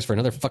they ask us for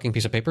another fucking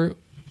piece of paper,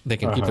 they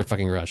can keep their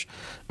fucking garage.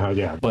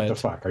 Yeah, what the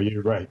fuck? Are you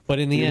right? But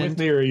in the end, with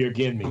me or are you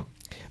against me?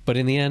 But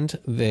in the end,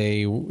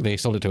 they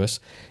sold it to us.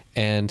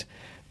 And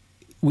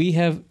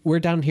we're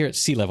down here at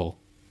sea level.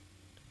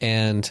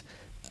 And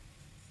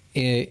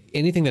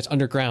anything that's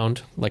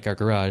underground, like our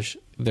garage,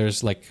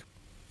 there's like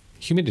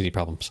humidity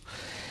problems.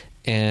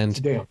 And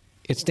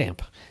it's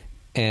damp.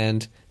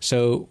 And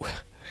so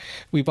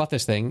we bought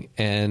this thing,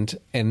 and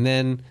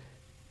then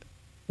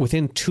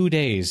within 2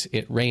 days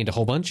it rained a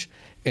whole bunch,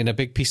 and a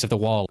big piece of the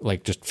wall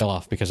like just fell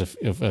off because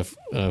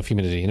of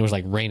humidity, and it was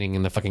like raining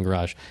in the fucking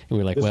garage. And we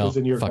were like, this well, was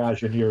in your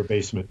garage, in your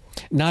basement,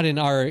 not in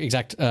our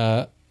exact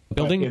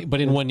building, but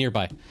in one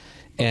nearby.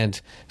 And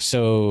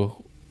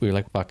so we were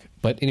like, fuck.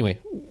 But anyway,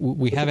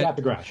 we have it. Got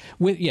the garage.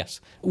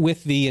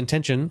 With the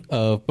intention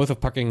of both of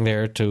parking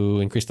there to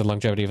increase the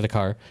longevity of the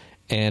car,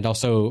 and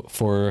also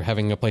for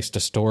having a place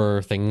to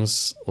store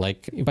things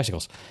like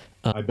bicycles.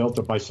 I built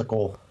a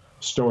bicycle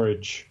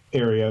storage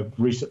area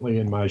recently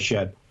in my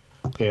shed,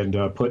 and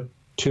put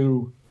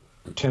two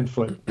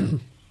 10-foot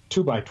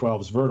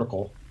 2x12s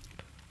vertical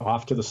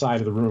off to the side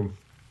of the room,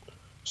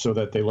 so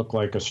that they look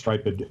like a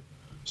striped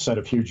set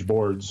of huge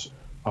boards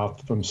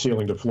off from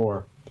ceiling to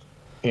floor,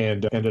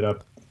 and ended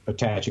up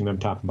attaching them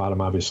top and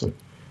bottom, obviously,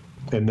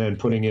 and then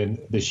putting in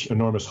these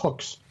enormous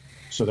hooks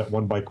so that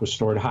one bike was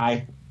stored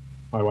high.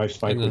 My wife's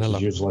bike, which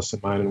is useless,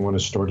 and mine, and one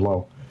is stored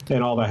low.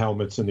 And all the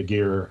helmets and the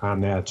gear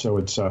on that. So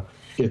it's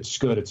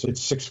good.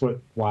 It's 6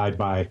 foot wide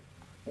by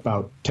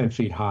about 10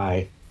 feet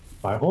high,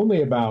 by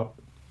only about,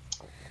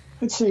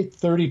 I'd say,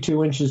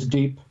 32 inches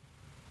deep.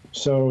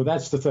 So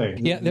that's the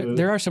thing. Yeah,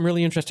 there are some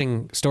really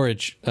interesting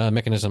storage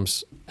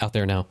mechanisms out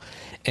there now.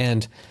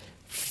 And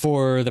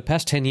for the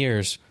past 10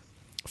 years,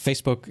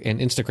 Facebook and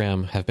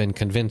Instagram have been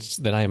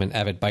convinced that I am an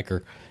avid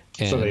biker.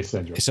 And so they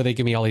send you. So they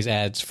give me all these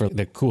ads for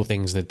the cool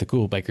things that the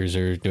cool bikers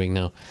are doing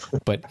now.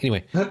 But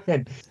anyway,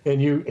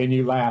 and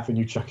you laugh and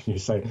you chuck and you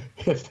say,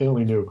 if they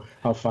only knew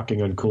how fucking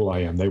uncool I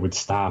am, they would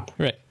stop.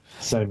 Right.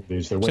 Sending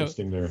these. They're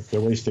wasting their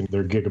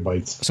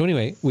gigabytes. So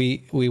anyway,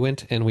 we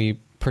went and we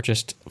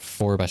purchased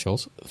 4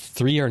 bicycles.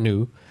 3 are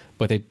new,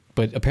 but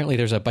apparently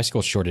there's a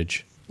bicycle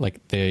shortage. Like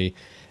there's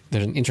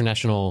an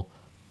international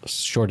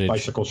shortage.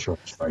 Bicycle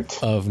shortage,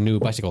 right? Of new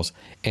bicycles,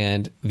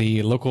 and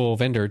the local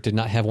vendor did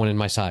not have one in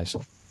my size.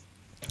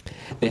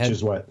 Which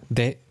is what?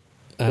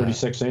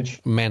 36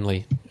 inch?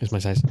 Manly is my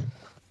size.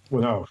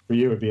 Well, no, for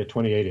you it'd be a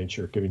 28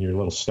 incher, given your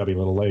little stubby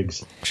little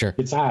legs. Sure.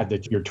 It's odd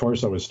that your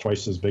torso is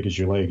twice as big as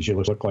your legs. You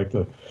look like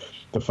the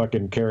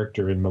fucking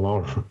character in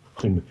Moulin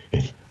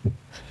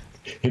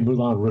in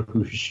Moulin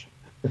Rouge.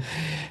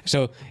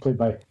 So played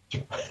by.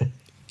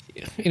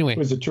 Anyway, it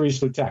was a Therese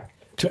Lautrec.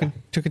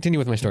 To continue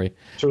with my story.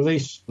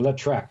 Therese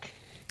Lautrec.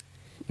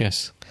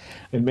 Yes.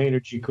 And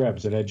Maynard G.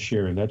 Krebs and Ed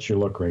Sheeran. That's your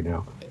look right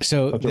now.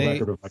 So I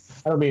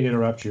don't mean to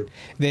interrupt you.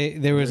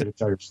 There was to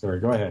tell your story.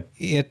 Go ahead.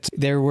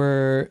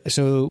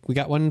 So we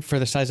got one for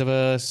the size of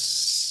a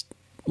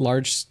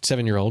large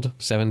 7-year-old,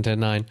 7 to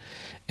 9,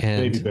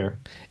 and baby bear.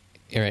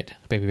 Right,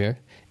 baby bear.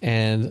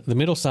 And the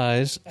middle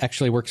size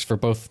actually works for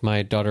both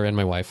my daughter and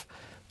my wife.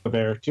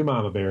 bear, two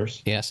mama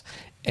bears. Yes,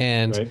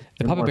 and Right.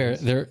 the And Papa Bear.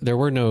 orphans. There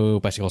were no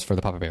bicycles for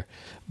the Papa Bear,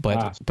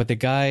 but the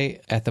guy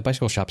at the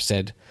bicycle shop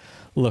said,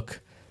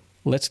 "Look,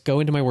 let's go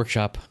into my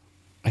workshop.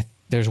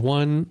 There's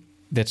one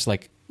that's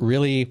like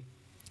really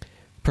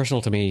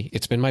personal to me.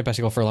 It's been my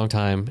bicycle for a long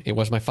time. It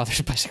was my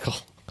father's bicycle.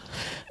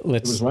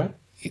 It was what?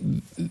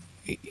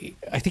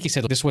 I think he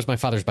said this was my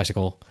father's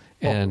bicycle,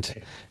 and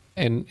okay.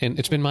 and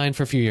it's been mine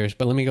for a few years.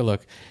 But let me go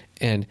look.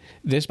 And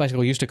this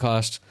bicycle used to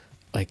cost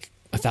like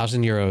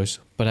 €1,000,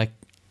 but I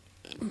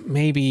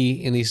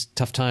maybe in these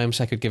tough times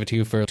I could give it to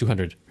you for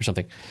 200 or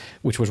something,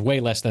 which was way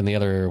less than the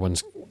other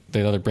ones,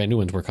 the other brand new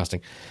ones were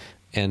costing.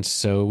 And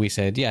so we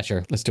said, yeah,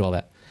 sure, let's do all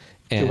that.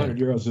 And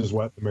 €200 is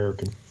what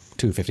American?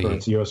 $250. So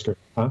it's US,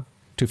 huh?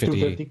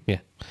 $250, yeah,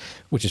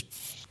 which is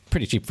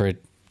pretty cheap for a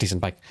decent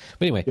bike.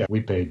 But anyway, Yeah,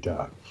 we paid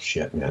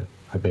shit, man.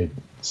 I paid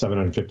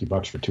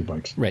 $750 for 2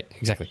 bikes. right,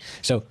 exactly.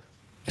 So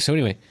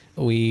anyway,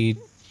 we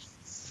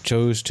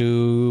chose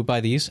to buy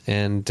these,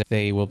 and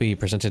they will be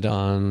presented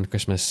on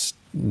Christmas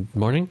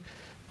morning.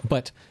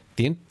 But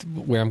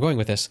where I'm going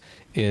with this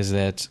is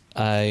that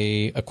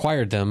I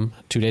acquired them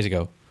 2 days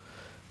ago,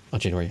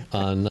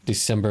 on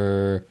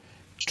December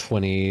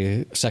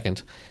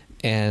 22nd,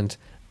 and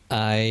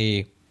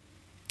I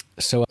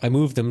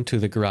moved them to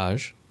the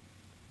garage.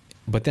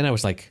 But then I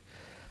was like,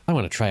 I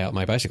want to try out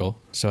my bicycle.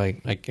 So I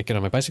get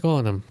on my bicycle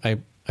and I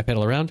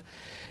pedal around.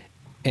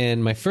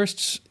 And my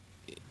first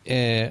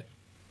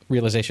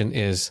realization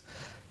is,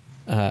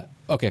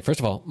 okay, first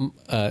of all,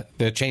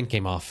 the chain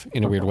came off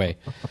in a weird way,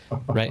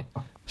 right?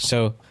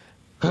 So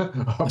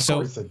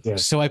course it did.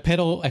 so I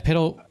pedal.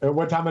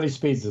 How many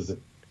speeds is it?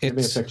 Give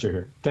me a picture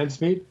here. 10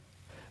 speed?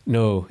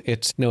 No,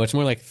 it's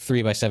more like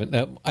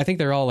 3x7. I think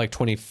they're all like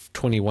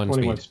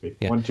 21 speed.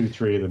 Yeah. 1, 2,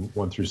 3, then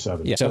 1 through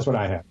 7. Yeah, That's what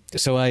I have.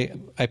 So I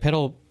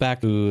pedal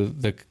back to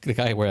the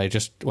guy where I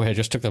just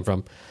took them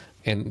from,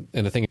 and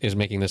the thing is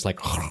making this like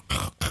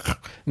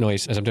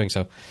noise as I'm doing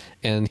so,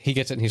 and he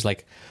gets it and he's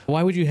like,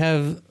 "Why would you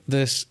have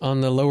this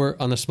on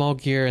the small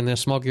gear and the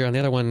small gear on the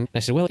other one?" And I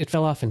said, "Well, it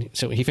fell off," and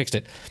so he fixed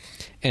it.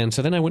 And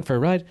so then I went for a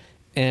ride,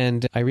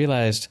 and I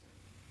realized,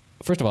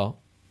 first of all,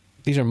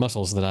 these are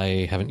muscles that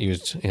I haven't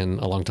used in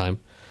a long time.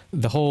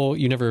 The whole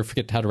 "you never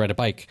forget how to ride a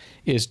bike"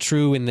 is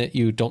true in that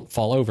you don't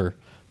fall over,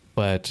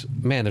 but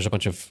man, there's a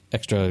bunch of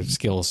extra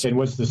skills. And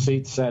was the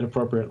seat set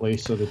appropriately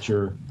so that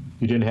you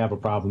didn't have a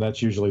problem?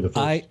 That's usually the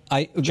first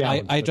I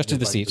challenge adjusted that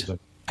the bike seat.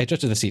 presents. I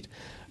adjusted the seat,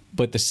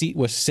 but the seat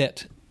was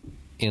set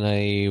in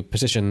a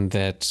position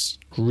that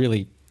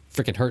really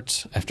freaking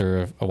hurts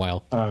after a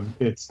while.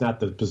 It's not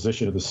the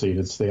position of the seat;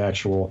 it's the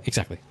actual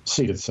Exactly.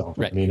 seat itself.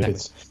 Right, I mean, exactly.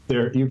 it's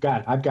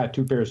there. I've got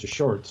 2 pairs of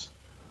shorts,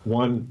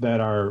 one that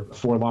are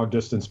for long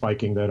distance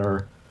biking that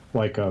are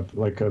like a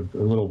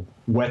little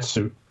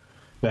wetsuit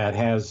that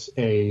has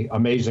a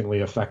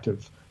amazingly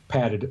effective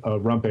padded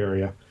rump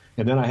area,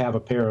 and then I have a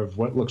pair of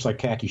what looks like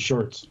khaki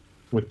shorts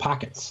with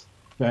pockets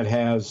that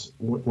has,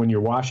 when you're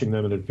washing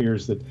them, it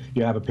appears that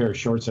you have a pair of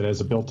shorts that has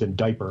a built-in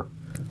diaper,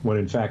 when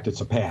in fact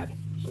it's a pad.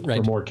 Right.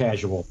 For more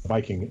casual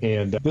biking.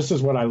 And this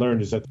is what I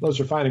learned, is that those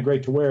are fine and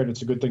great to wear, and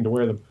it's a good thing to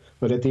wear them.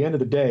 But at the end of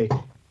the day,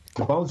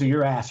 the bones of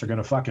your ass are going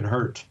to fucking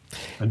hurt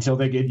until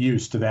they get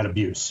used to that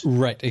abuse.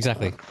 Right,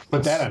 exactly.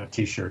 Put that on a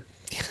T-shirt.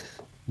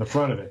 The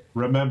front of it,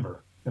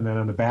 remember. And then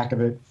on the back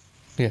of it.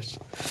 Yes.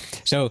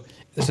 So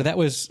that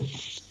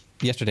was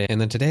yesterday. And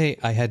then today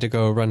I had to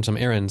go run some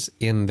errands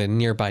in the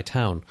nearby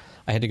town.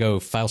 I had to go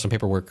file some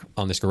paperwork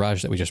on this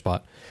garage that we just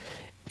bought.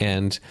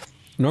 And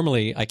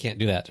normally I can't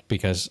do that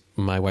because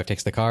my wife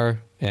takes the car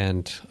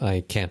and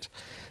I can't.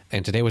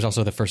 And today was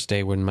also the first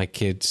day when my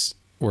kids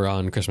were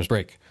on Christmas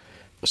break.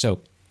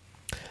 So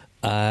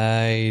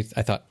I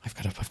thought, I've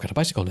got a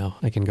bicycle now.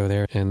 I can go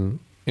there in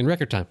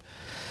record time.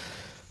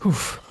 Whew.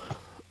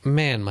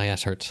 Man, my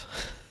ass hurts.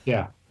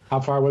 Yeah. How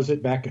far was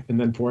it back and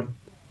then forth?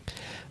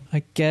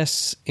 I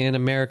guess in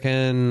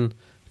American,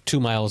 2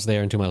 miles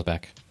there and 2 miles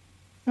back.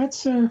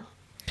 That's a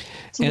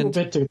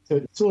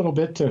little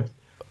bit to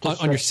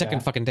on your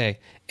second fucking day,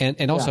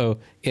 and also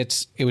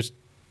it was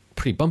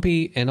pretty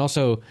bumpy, and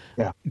also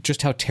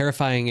just how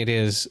terrifying it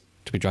is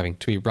to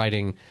be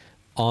riding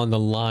on the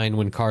line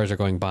when cars are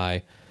going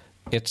by.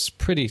 It's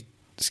pretty,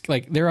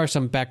 like, there are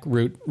some back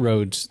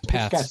roads,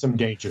 paths. It's got some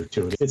danger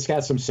to it. It's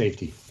got some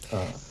safety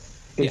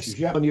issues. Yes.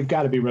 Yeah, and you've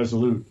got to be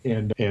resolute,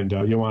 and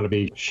you want to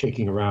be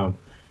shaking around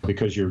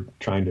because your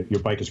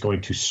bike is going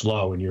too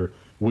slow and your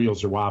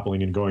wheels are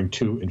wobbling and going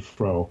to and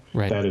fro.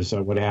 Right. That is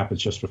what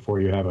happens just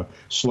before you have a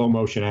slow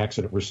motion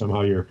accident where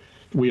somehow your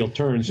wheel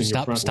turns and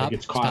your front leg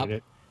gets caught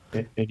in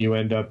it, and you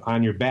end up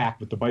on your back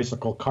with the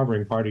bicycle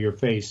covering part of your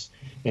face,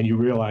 and you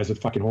realize that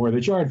fucking horror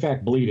that you're in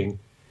fact bleeding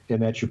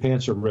and that your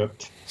pants are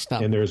ripped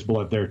and there's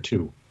blood there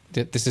too.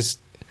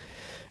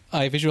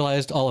 I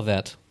visualized all of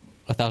that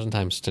 1,000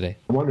 times today.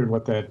 I wondered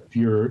what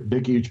your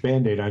big huge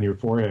Band-Aid on your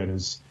forehead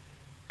is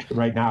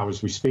right now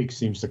as we speak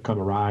seems to come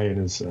awry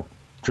and is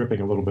dripping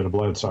a little bit of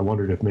blood. So I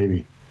wondered if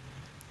maybe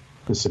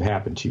this had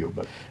happened to you.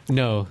 But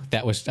no,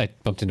 I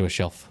bumped into a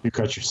shelf. You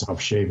cut yourself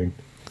shaving.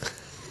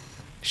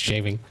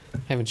 Shaving? I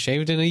haven't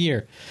shaved in a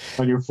year.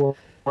 On your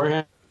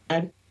forehead?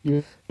 And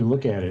you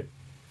look at it,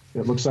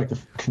 it looks like the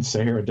fucking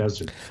Sahara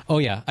Desert. Oh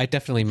yeah, I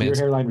definitely If your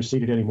hairline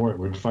receded anymore, it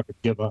would fucking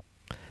give up.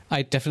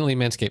 I definitely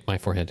manscaped my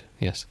forehead.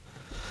 Yes.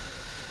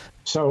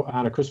 So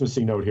on a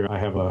Christmassy note here, I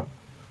have a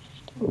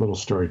little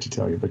story to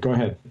tell you. But go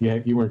ahead.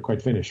 You weren't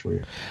quite finished, were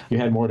you? You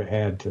had more to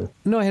add to.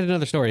 No, I had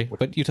another story,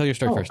 but you tell your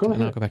story first,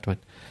 and I'll go back to mine.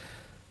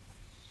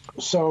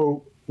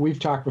 So we've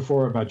talked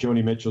before about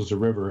Joni Mitchell's "The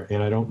River,"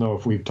 and I don't know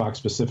if we've talked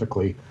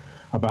specifically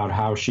about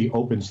how she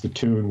opens the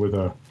tune with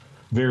a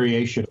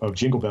variation of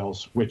Jingle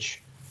Bells,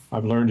 which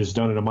I've learned is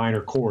done in a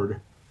minor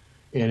chord.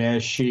 And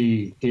as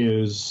she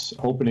is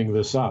opening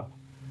this up,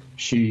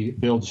 she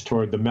builds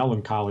toward the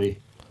melancholy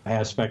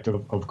aspect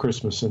of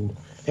Christmas. And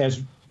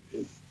as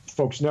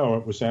folks know,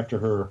 it was after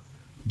her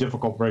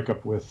difficult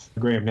breakup with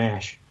Graham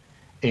Nash,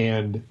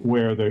 and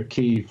where the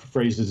key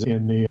phrases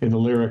in the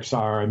lyrics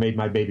are, "I made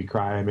my baby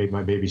cry, I made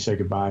my baby say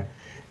goodbye,"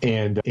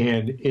 and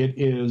it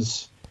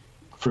is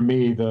for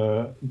me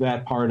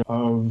that part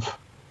of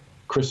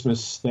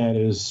Christmas that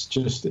is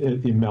just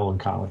in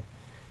melancholy,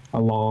 a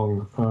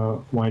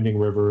long winding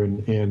river,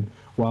 and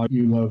while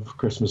you love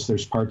Christmas,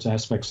 there's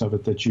aspects of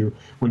it that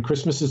when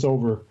Christmas is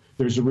over,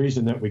 there's a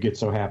reason that we get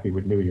so happy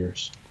with New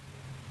Year's.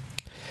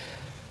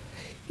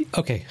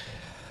 Okay,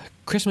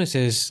 Christmas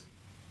is.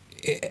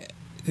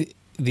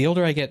 The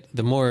older I get,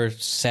 the more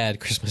sad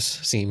Christmas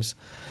seems,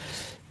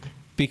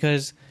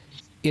 because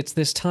it's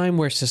this time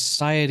where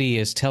society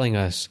is telling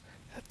us,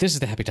 this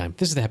is the happy time,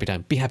 this is the happy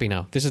time, be happy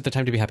now, this is the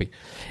time to be happy.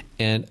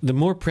 And the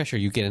more pressure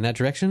you get in that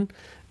direction,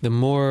 the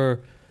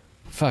more,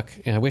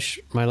 I wish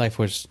my life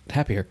was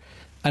happier.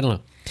 I don't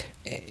know.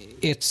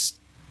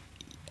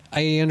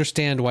 I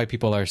understand why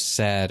people are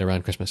sad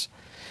around Christmas.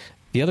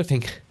 The other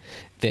thing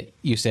that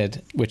you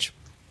said, which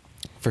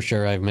for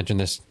sure I've mentioned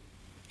this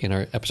in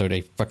our episode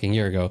a fucking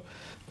year ago,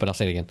 but I'll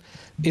say it again.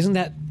 Isn't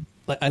that,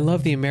 I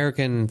love the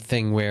American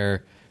thing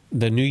where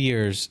the New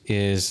Year's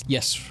is,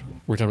 yes,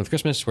 we're done with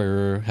Christmas,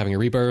 we're having a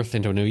rebirth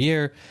into a new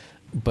year,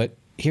 but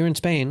here in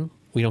Spain,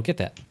 we don't get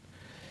that.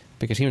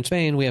 Because here in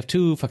Spain, we have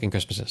two fucking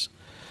Christmases.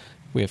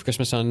 We have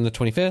Christmas on the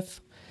 25th,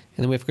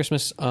 and then we have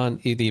Christmas on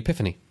the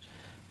Epiphany.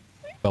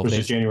 Which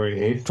is January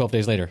 8th? 12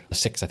 days later,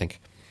 6, I think.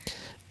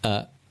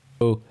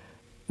 So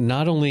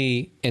not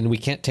only, and we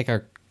can't take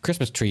our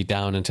Christmas tree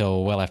down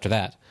until well after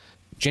that.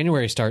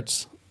 January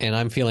starts, and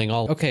I'm feeling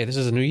okay, this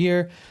is a new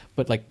year,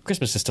 but like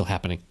Christmas is still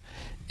happening.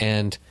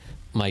 And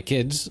my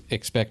kids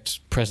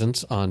expect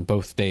presents on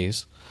both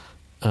days.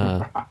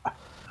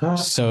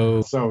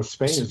 So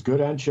Spain is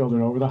good on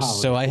children over the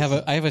holidays. So I have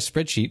a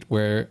spreadsheet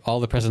where all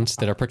the presents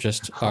that are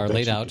purchased are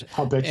laid out,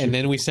 and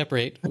then we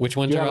separate which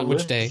ones are on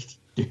which day.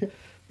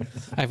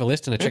 I have a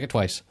list, and I check it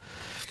twice.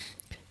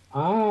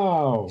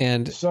 Oh.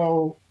 And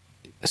so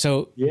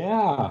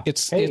yeah,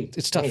 it's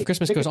tough. Hey,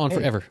 Christmas goes on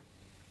forever.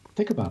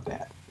 Think about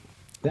that.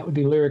 That would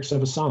be lyrics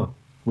of a song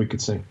we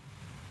could sing.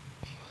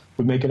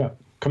 We'd make it up.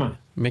 Come on.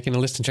 Making a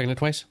list and checking it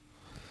twice?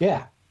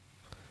 Yeah.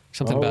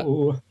 Something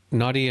about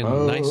naughty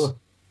and nice.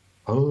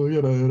 Oh,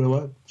 you better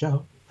watch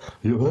out.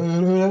 You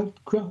better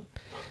not cry.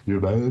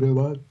 You better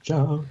watch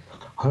out.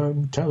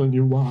 I'm telling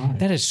you why.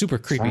 That is super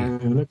creepy.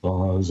 Santa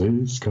Claus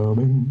is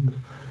coming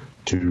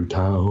to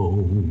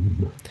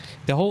town.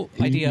 The whole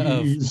idea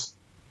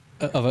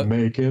of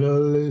making a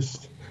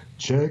list,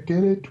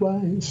 checking it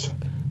twice,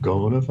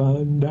 gonna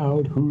find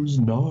out who's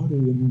naughty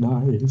and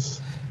nice.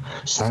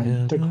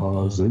 Santa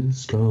Claus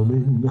is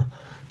coming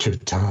to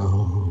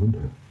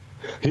town.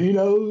 He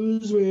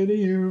knows when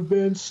you've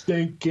been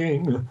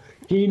stinking.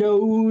 He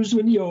knows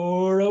when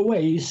you're a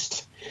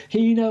waste.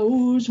 He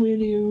knows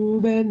when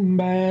you've been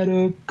bad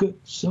or good.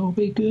 So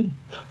be good,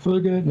 for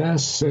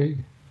goodness sake.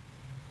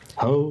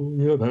 Oh,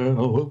 you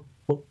better.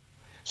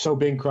 So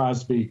Bing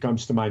Crosby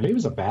comes to mind. He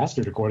was a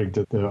bastard, according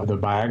to the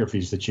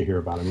biographies that you hear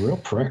about him. A real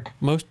prick.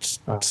 Most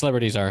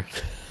celebrities are,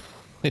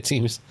 it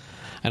seems.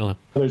 I don't know.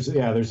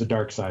 There's a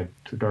dark side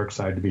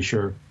to be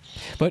sure.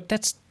 But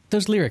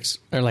those lyrics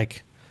are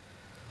like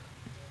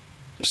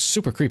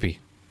super creepy.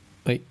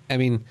 Like, I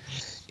mean,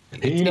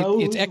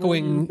 it's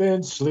echoing.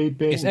 Been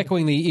sleeping. It's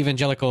echoing the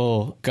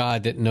evangelical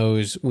God that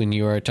knows when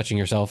you are touching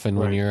yourself and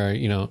when you're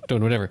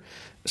doing whatever.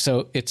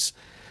 So it's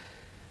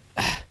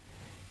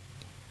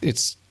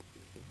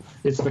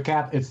the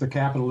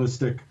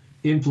capitalistic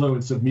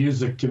influence of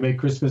music to make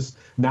Christmas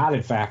not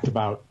in fact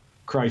about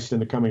Christ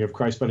and the coming of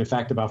Christ, but in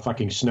fact about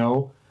fucking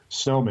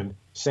snowmen,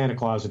 Santa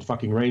Claus, and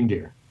fucking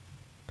reindeer.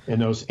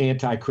 And those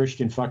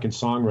anti-Christian fucking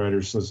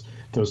songwriters,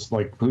 those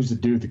like, who's the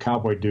dude, the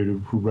cowboy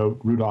dude who wrote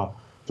Rudolph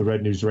the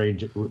Red-Nosed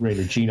Reindeer,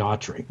 Gene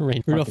Autry.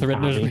 Rudolph the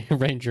Red-Nosed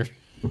Ranger.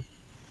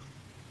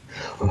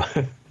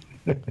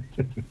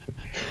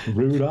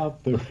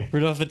 Rudolph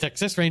the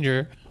Texas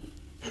Ranger.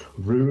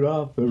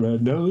 Rudolph the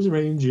Red-Nosed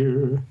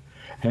Reindeer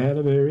had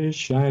a very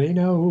shiny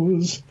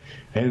nose,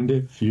 and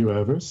if you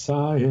ever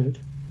saw it,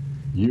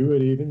 you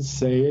would even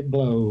say it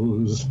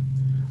blows.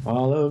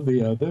 All of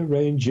the other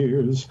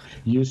reindeers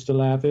used to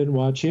laugh and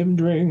watch him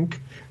drink.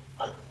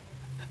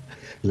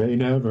 They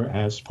never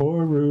asked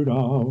poor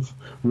Rudolph,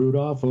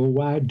 oh,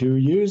 why do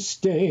you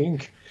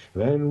stink?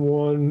 Then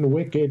one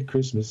wicked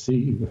Christmas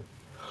Eve,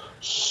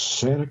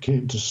 Santa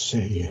came to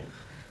say,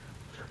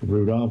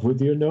 Rudolph,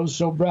 with your nose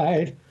so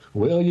bright,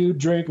 will you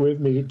drink with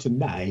me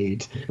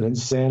tonight? And then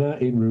Santa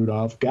and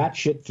Rudolph got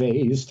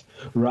shit-faced,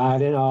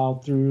 riding all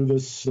through the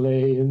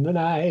sleigh in the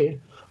night.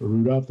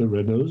 Rudolph the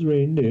red-nosed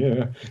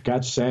reindeer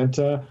got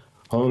Santa,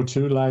 oh,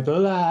 to light the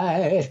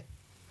light.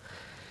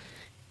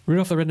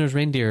 Rudolph the Red-Nosed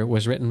Reindeer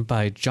was written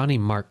by Johnny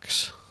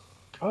Marks.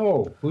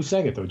 Oh, who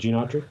sang it, though? Gene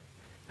Autry?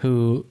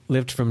 Who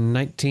lived from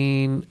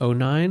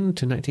 1909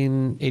 to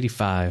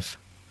 1985.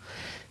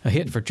 A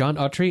hit for John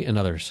Autry and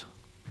others.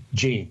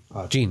 Gene.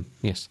 Gene,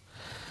 yes.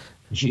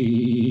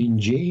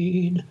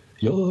 Gene,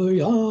 you're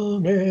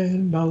young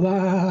and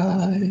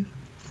alive.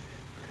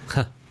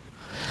 Huh.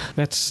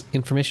 That's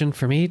information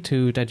for me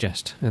to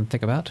digest and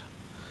think about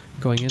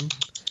going in.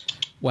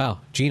 Wow,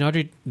 Gene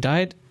Autry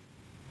died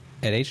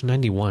at age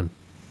 91.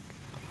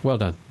 Well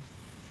done.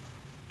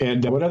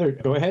 And go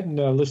ahead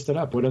and list it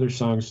up. What other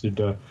songs did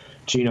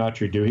Gene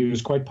Autry do? He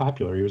was quite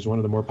popular. He was one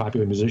of the more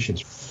popular musicians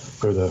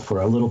for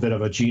a little bit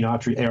of a Gene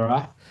Autry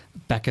era.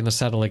 Back in the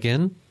Saddle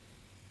Again,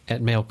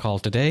 At Mail Call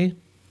Today.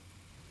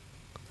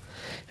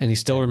 And he's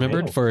still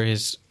remembered for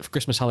his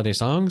Christmas holiday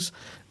songs.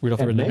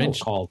 Rudolph the Red-Nosed Reindeer. Mail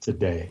Call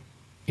Today.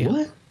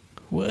 Yeah.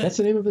 What? That's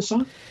the name of the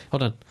song?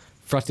 Hold on.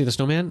 Frosty the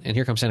Snowman and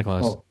Here Comes Santa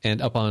Claus. Oh.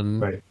 And up on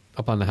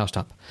the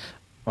housetop.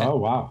 Oh,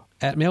 wow.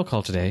 At Mail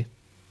Call Today,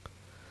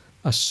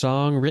 a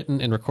song written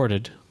and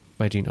recorded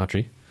by Gene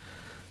Autry.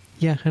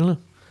 Yeah, I don't know.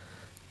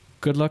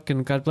 Good luck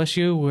and God bless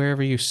you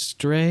wherever you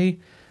stray.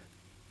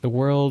 The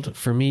world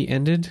for me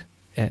ended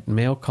at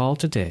Mail Call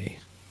Today.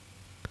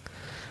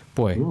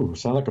 Boy. Ooh,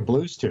 sound like a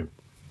blues tune.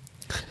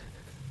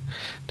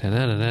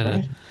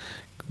 Right?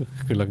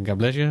 Good luck and God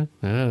bless you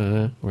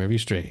wherever you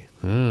stray.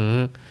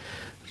 The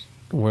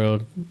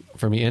world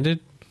for me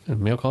ended at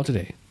Mail Call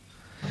Today.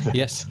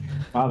 Yes.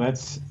 Wow,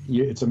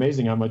 it's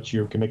amazing how much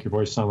you can make your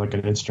voice sound like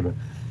an instrument.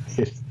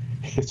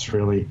 It's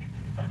really,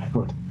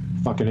 what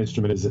fucking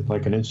instrument is it?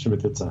 Like an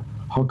instrument that's a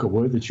hunk of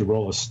wood that you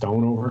roll a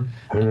stone over?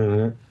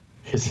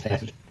 Is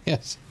that?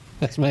 Yes,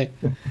 that's my.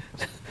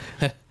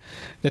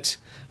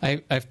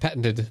 I've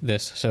patented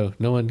this, so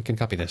no one can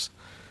copy this.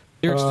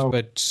 Here's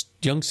a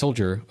young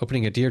soldier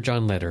opening a Dear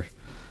John letter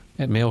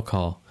at mail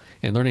call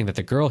and learning that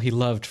the girl he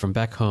loved from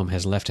back home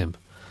has left him.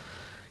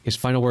 His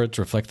final words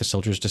reflect the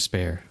soldier's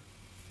despair.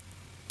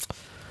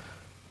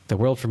 The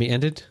world for me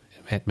ended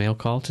at mail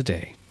call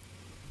today.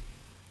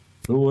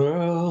 The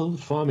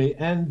world for me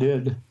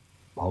ended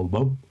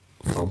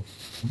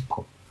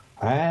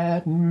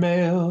at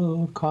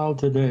mail call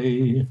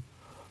today.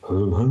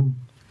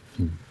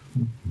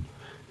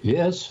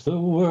 Yes, the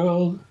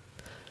world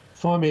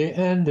for me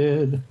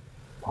ended.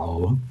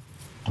 Oh,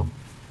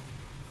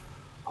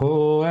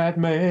 at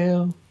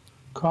mail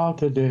call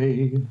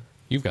today.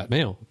 You've got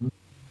mail.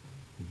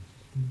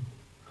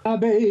 My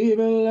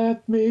baby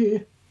left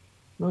me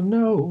a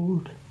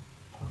note.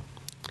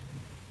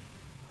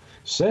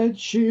 Said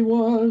she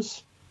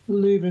was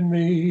leaving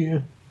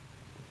me.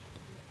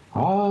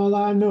 All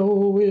I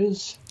know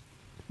is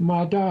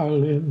my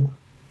darling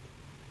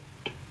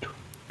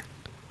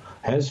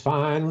has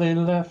finally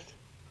left.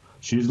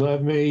 She's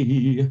left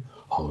me.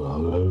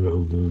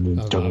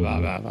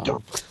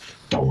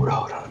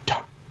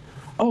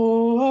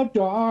 Oh,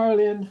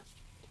 darling,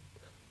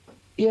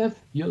 if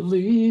you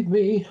leave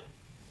me,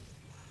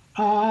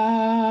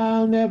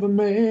 I'll never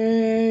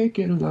make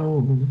it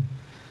alone.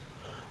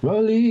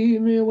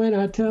 Believe me when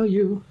I tell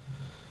you.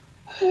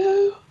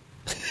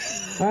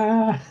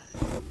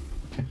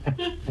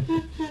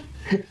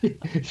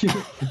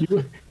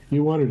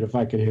 You wondered if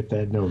I could hit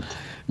that note.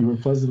 You were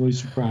pleasantly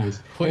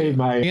surprised. Hey,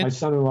 my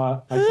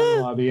son-in-law,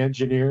 the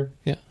engineer.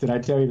 Yeah. Did I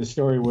tell you the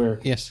story where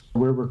Yes.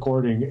 we're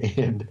recording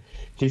and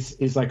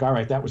he's like, all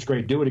right, that was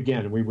great. Do it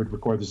again. And we would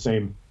record the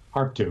same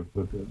harp tune,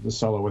 the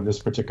solo in this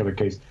particular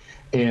case.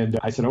 And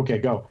I said, okay,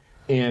 go.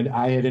 And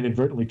I had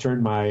inadvertently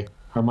turned my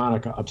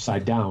harmonica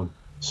upside down.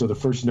 So the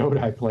first note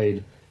I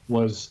played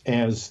was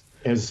as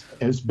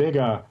big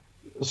a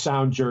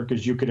sound jerk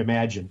as you could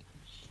imagine.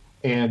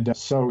 And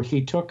so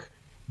he took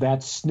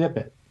that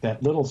snippet,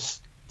 that little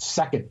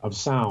second of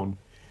sound,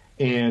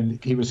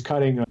 and he was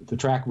cutting the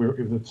track,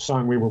 the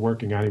song we were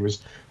working on. He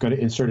was going to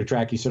insert a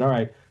track. He said, all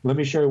right, let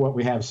me show you what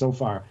we have so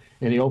far.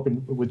 And he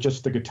opened with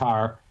just the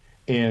guitar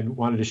and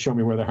wanted to show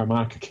me where the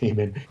harmonica came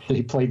in. And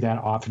he played that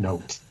off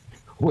note,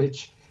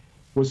 which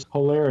was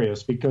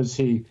hilarious because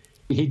he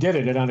did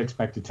it at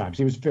unexpected times.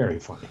 He was very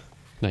funny.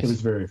 Nice. It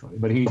was very funny.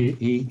 But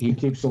he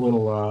keeps a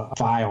little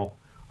file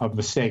of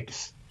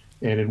mistakes.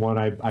 And in one,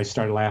 I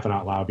started laughing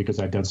out loud because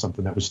I'd done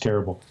something that was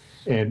terrible.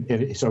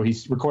 And so he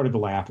recorded the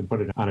laugh and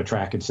put it on a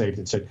track and saved it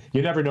and said,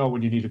 you never know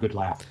when you need a good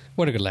laugh.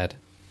 What a good lad.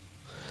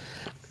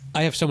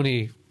 I have so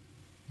many...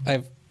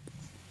 I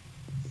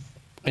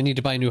need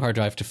to buy a new hard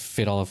drive to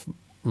fit all of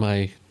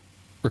my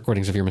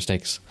recordings of your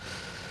mistakes.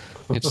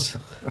 It's...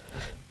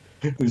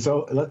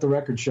 So let the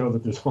record show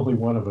that there's only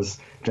one of us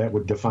that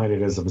would define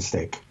it as a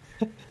mistake.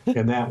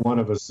 And that one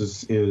of us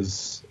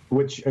is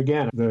which,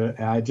 again,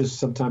 I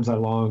just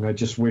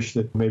wish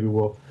that maybe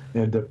we'll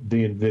end up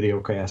being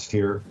videocast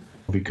here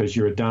because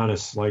you're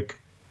Adonis like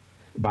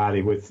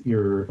body with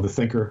the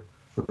thinker,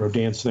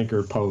 Rodin's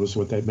thinker pose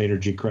with that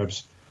Maynard G.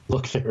 Krebs.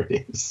 Look, there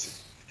it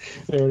is.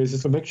 There it is.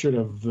 It's a mixture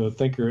of the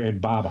thinker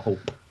and Bob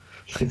Hope.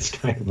 It's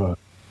kind of a...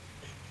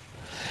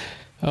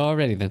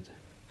 Alrighty then.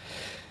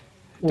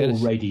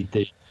 Alrighty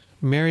then.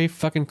 Merry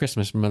fucking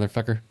Christmas,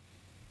 motherfucker.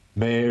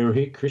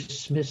 Merry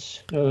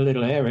Christmas,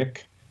 little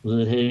Eric.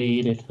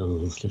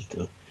 Little.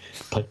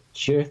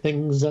 Put your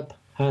things up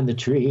on the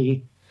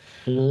tree.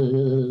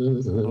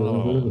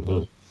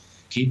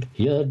 Keep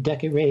your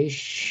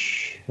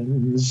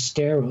decorations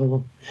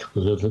sterile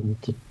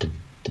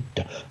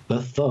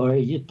before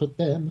you put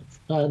them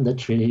on the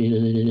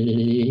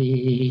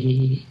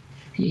tree.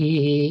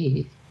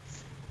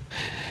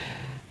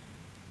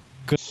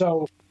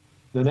 So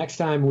the next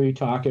time we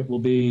talk, it will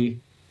be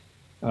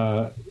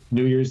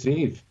New Year's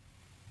Eve.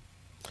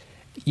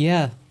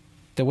 Yeah,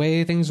 the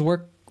way things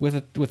work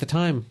with the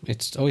time,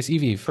 it's always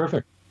Eve.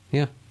 Perfect.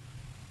 Yeah.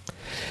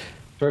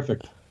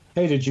 Perfect.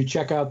 Hey, did you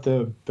check out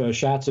the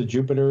shots of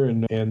Jupiter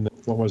and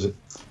what was it?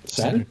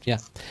 Saturn? Yeah.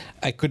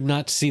 I could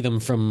not see them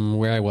from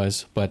where I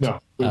was, but no,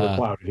 we were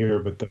clouded here.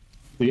 But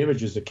the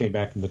images that came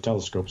back from the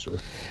telescopes were.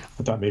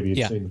 I thought maybe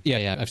you'd seen them.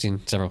 Yeah. I've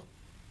seen several.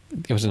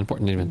 It was an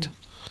important event.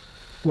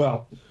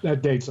 Well,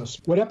 that dates us.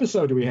 What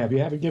episode do we have? You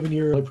haven't given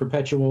your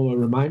perpetual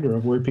reminder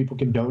of where people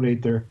can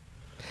donate their...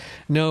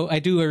 No, I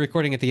do a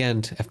recording at the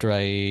end after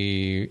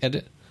I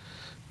edit.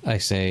 I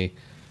say,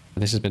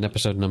 this has been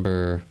episode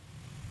number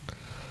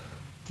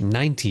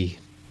 90.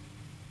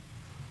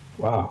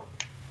 Wow.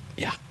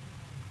 Yeah.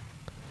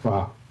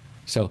 Wow.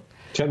 So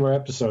 10 more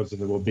episodes,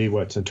 and then we'll be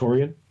what,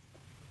 Centaurian?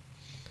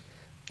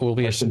 We'll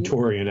be a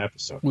Centaurian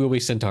episode. We'll be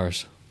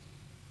Centaurs.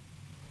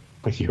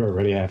 But you're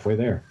already halfway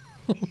there.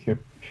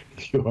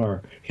 You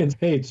are. And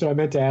hey, so I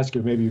meant to ask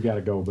you, maybe you got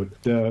to go,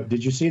 but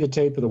did you see the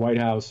tape of the White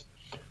House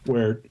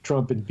where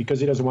Trump, because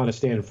he doesn't want to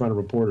stand in front of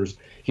reporters,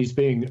 he's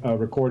being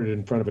recorded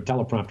in front of a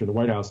teleprompter in the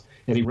White House,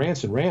 and he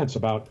rants and rants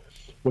about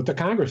what the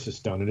Congress has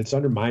done, and it's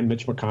undermined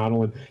Mitch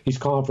McConnell, and he's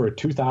calling for a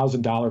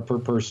 $2,000 per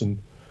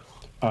person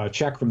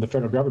check from the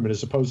federal government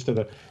as opposed to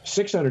the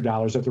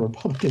 $600 that the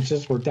Republicans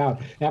just worked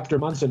out after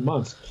months and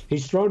months.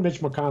 He's thrown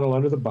Mitch McConnell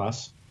under the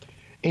bus,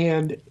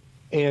 and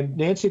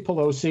Nancy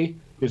Pelosi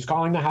is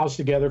calling the House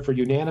together for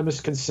unanimous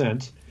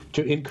consent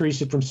to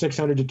increase it from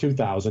 600 to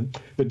 2,000.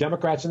 The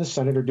Democrats in the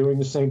Senate are doing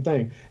the same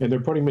thing, and they're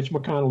putting Mitch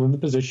McConnell in the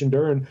position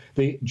during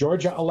the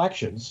Georgia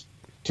elections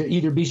to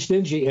either be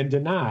stingy and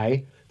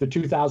deny the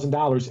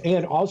 $2,000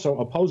 and also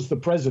oppose the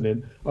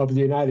president of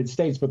the United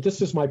States. But this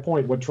is my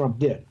point, what Trump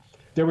did.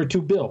 There were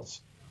two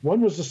bills.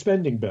 One was the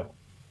spending bill.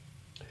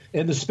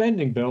 And the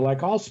spending bill,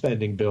 like all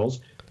spending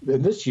bills,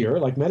 in this year,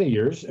 like many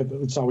years,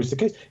 it's always the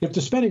case. If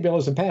the spending bill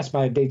isn't passed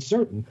by a date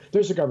certain,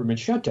 there's a government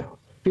shutdown.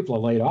 People are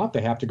laid off.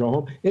 They have to go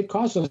home. It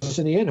costs us,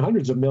 in the end,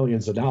 hundreds of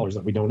millions of dollars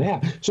that we don't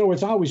have. So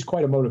it's always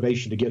quite a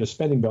motivation to get a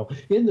spending bill.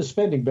 In the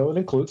spending bill, it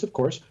includes, of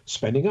course,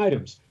 spending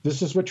items.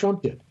 This is what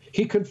Trump did.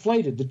 He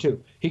conflated the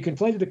two. He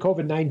conflated the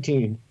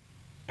COVID-19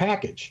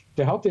 package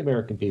to help the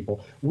American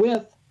people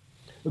with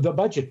the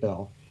budget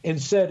bill and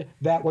said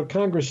that what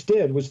Congress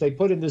did was they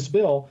put in this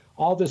bill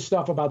all this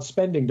stuff about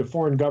spending to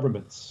foreign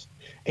governments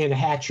and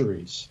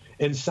hatcheries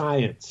and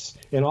science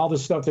and all the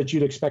stuff that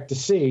you'd expect to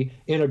see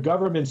in a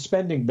government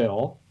spending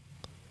bill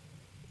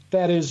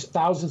that is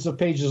thousands of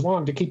pages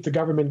long to keep the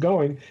government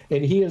going.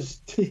 And he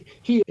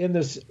in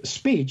this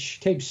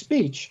taped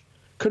speech,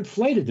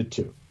 conflated the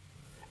two.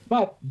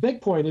 But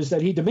big point is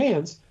that he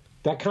demands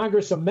that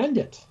Congress amend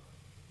it,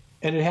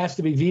 and it has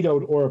to be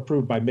vetoed or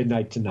approved by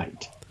midnight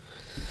tonight.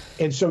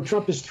 And so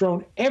Trump has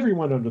thrown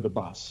everyone under the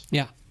bus.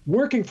 Yeah.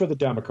 Working for the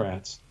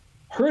Democrats,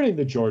 hurting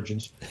the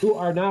Georgians, who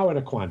are now in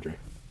a quandary.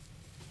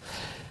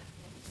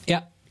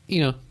 Yeah,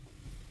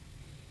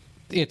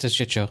 it's a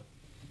shit show.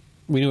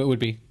 We knew it would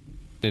be.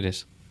 It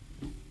is.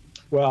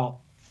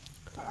 Well,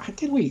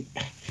 we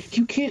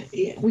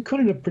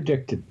couldn't have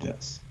predicted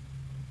this.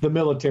 The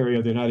military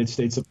of the United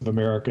States of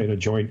America, in a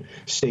joint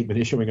statement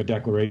issuing a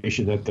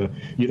declaration that the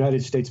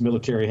United States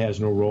military has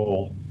no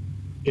role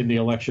in the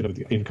election of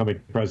the incoming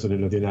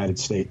president of the United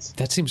States.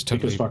 That seems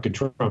totally... Because fucking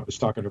Trump is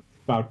talking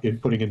about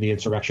putting in the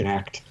Insurrection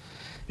Act.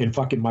 And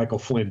fucking Michael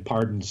Flynn,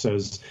 pardon,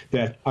 says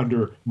that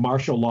under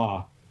martial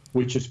law,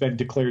 which has been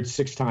declared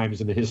 6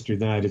 times in the history of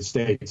the United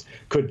States,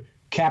 could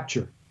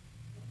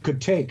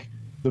take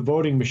the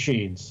voting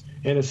machines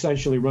and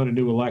essentially run a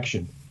new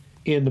election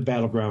in the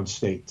battleground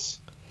states.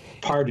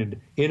 Pardoned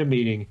in a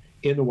meeting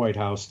in the White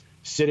House,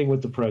 sitting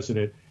with the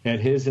president at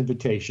his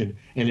invitation,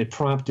 and it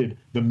prompted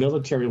the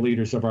military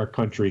leaders of our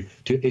country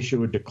to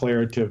issue a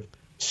declarative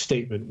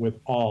statement with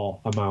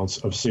all amounts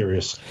of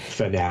serious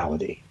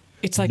finality.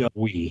 It's like, no,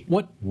 we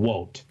what?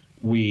 Won't.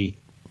 We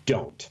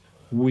don't.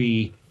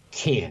 We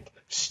can't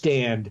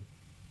stand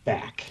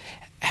back.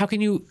 How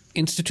can you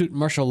institute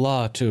martial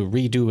law to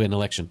redo an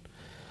election?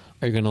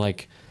 Are you going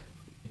to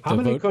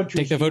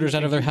take the voters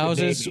out of their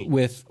houses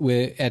with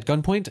at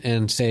gunpoint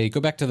and say go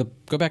back to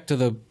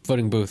the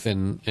voting booth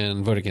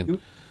and vote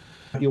again?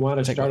 You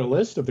want to start a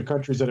list of the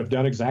countries that have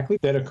done exactly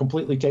that, have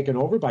completely taken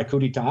over by coup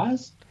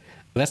d'etats?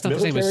 That's not the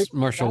same as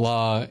martial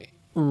law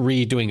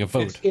redoing a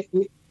vote.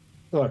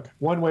 Look,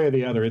 one way or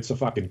the other, it's a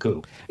fucking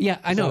coup. Yeah,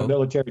 I It's know. not a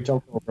military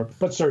takeover,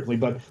 but certainly.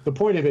 But the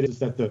point of it is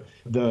that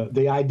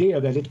the idea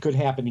that it could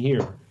happen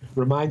here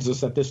reminds us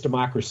that this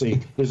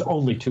democracy is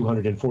only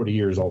 240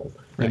 years old,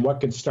 Right. and what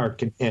can start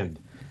can end.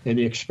 And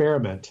the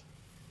experiment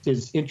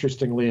is,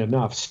 interestingly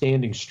enough,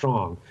 standing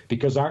strong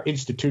because our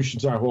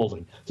institutions are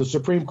holding. The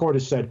Supreme Court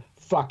has said,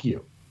 fuck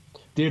you.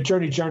 The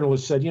Attorney General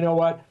has said, you know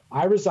what?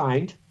 I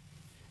resigned.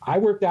 I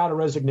worked out a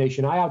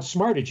resignation. I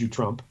outsmarted you,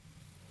 Trump.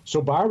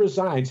 So Barr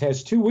resigns,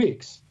 has 2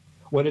 weeks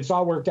when it's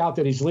all worked out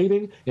that he's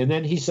leaving, and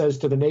then he says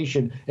to the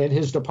nation and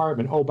his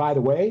department, oh, by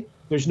the way,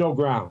 there's no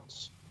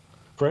grounds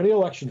for any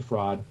election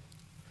fraud,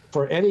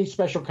 for any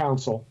special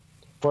counsel,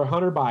 for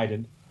Hunter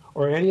Biden,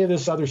 or any of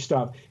this other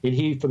stuff. And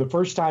he, for the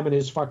first time in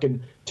his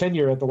fucking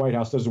tenure at the White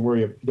House,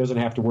 doesn't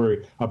have to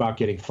worry about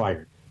getting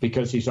fired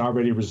because he's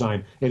already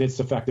resigned, and it's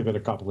effective in a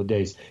couple of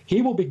days.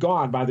 He will be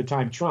gone by the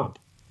time Trump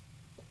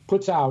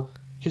puts out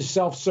his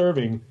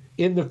self-serving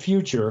in the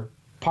future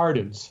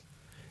pardons.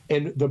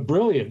 And the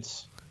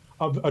brilliance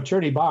of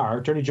Attorney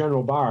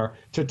General Barr,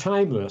 to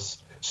time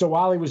this. So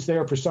while he was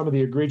there for some of the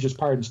egregious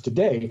pardons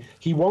today,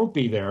 he won't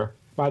be there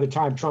by the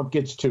time Trump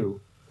gets to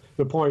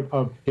the point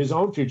of his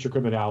own future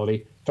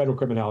criminality, federal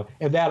criminality,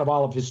 and that of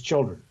all of his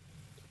children.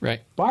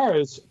 Right. Barr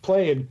is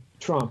playing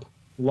Trump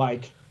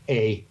like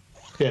a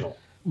fiddle.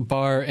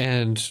 Barr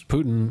and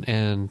Putin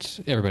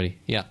and everybody.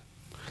 Yeah.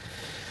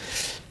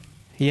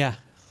 Yeah.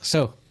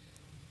 So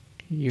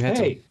you had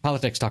some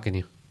politics talking to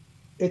you.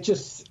 It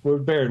just, we're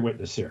bearing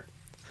witness here.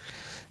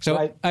 So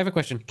Right. I have a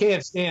question.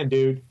 Can't stand,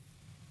 dude.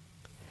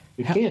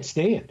 It can't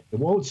stand. It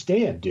won't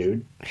stand,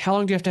 dude. How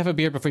long do you have to have a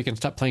beard before you can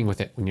stop playing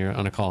with it when you're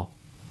on a call?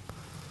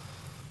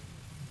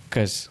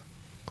 Because,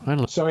 I don't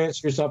know. So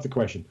answer yourself the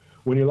question.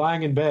 When you're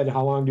lying in bed,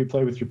 how long do you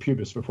play with your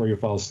pubis before you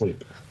fall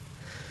asleep?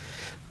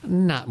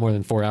 Not more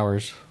than 4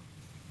 hours.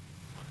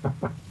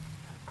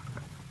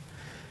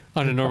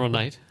 On a normal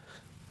night.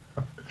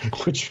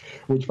 Which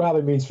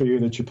probably means for you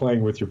that you're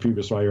playing with your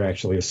pubis while you're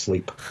actually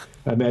asleep.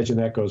 I imagine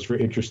that goes for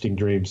interesting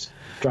dreams,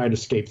 trying to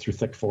escape through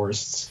thick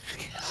forests,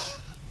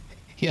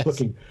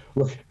 Yes.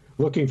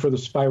 looking for the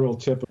spiral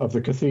tip of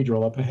the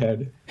cathedral up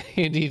ahead,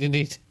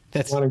 Indeed.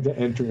 That's wanting to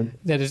enter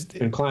that is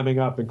and climbing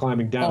up and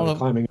climbing down all and of-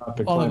 climbing up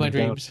and all of climbing my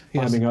down, dreams,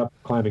 yes. climbing up,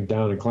 climbing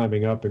down, and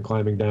climbing up and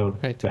climbing down.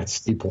 Right. That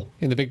steeple.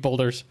 in the big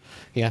boulders.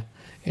 Yeah.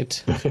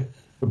 It. The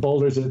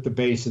boulders at the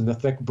base and the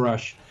thick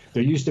brush.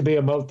 There used to be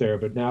a moat there,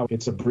 but now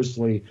it's a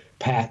bristly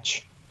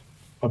patch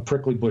of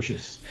prickly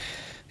bushes.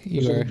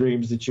 Those are the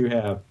dreams that you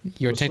have.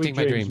 You're Those tainting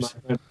sweet my dreams. my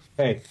friend.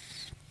 Hey,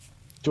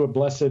 to a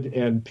blessed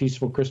and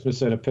peaceful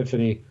Christmas and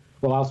Epiphany.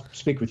 Well, I'll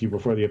speak with you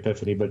before the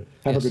Epiphany, but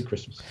have Yes. a good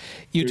Christmas.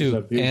 You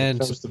too. Here's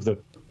And- a toast of the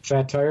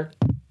fat tire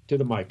to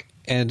the mic.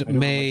 And I know how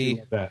much you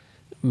love that.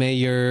 may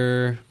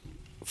your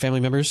family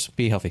members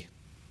be healthy.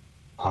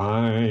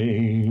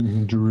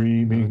 I'm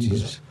dreaming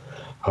Jesus.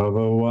 of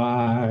a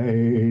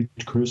white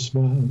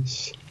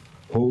Christmas.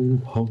 Ho,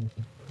 ho.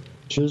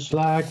 Just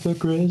like the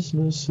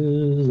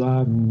Christmases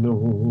I've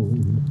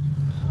known,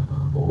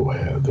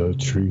 where the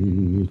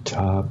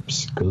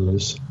treetops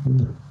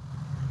glisten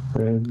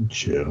and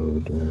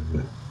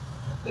children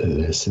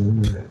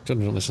listen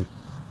Children don't listen.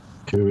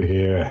 to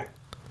hear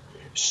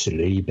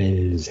sleigh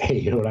bells. Hey,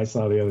 you know what I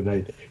saw the other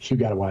night? You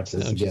got to watch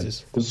this Oh, again.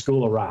 Jesus. The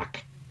School of Rock.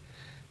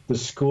 The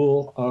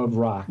School of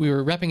Rock. We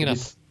were wrapping it up.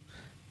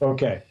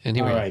 Okay. And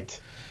here all we are. right.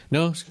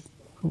 No,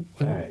 All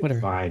right. whatever.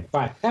 Fine.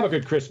 Have a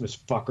good Christmas,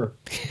 fucker.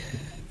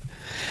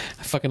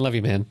 I fucking love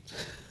you, man.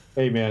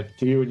 Hey, man.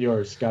 To you and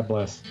yours. God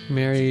bless.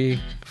 Merry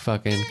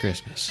fucking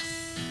Christmas.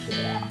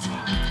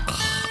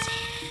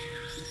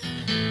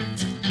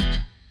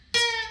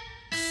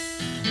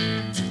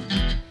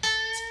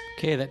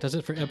 Okay, that does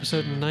it for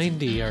episode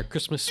 90, our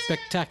Christmas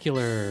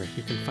spectacular.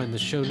 You can find the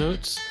show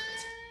notes,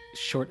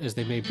 short as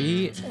they may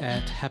be,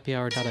 at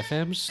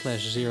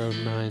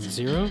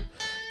happyhour.fm/090.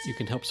 You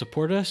can help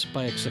support us,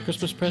 buy us a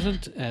Christmas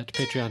present at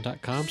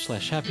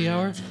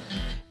patreon.com/happyhour.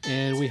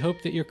 And we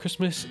hope that your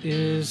Christmas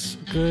is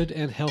good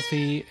and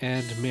healthy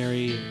and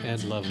merry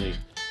and lovely,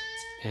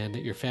 and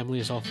that your family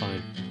is all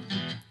fine.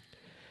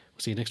 We'll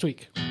see you next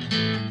week.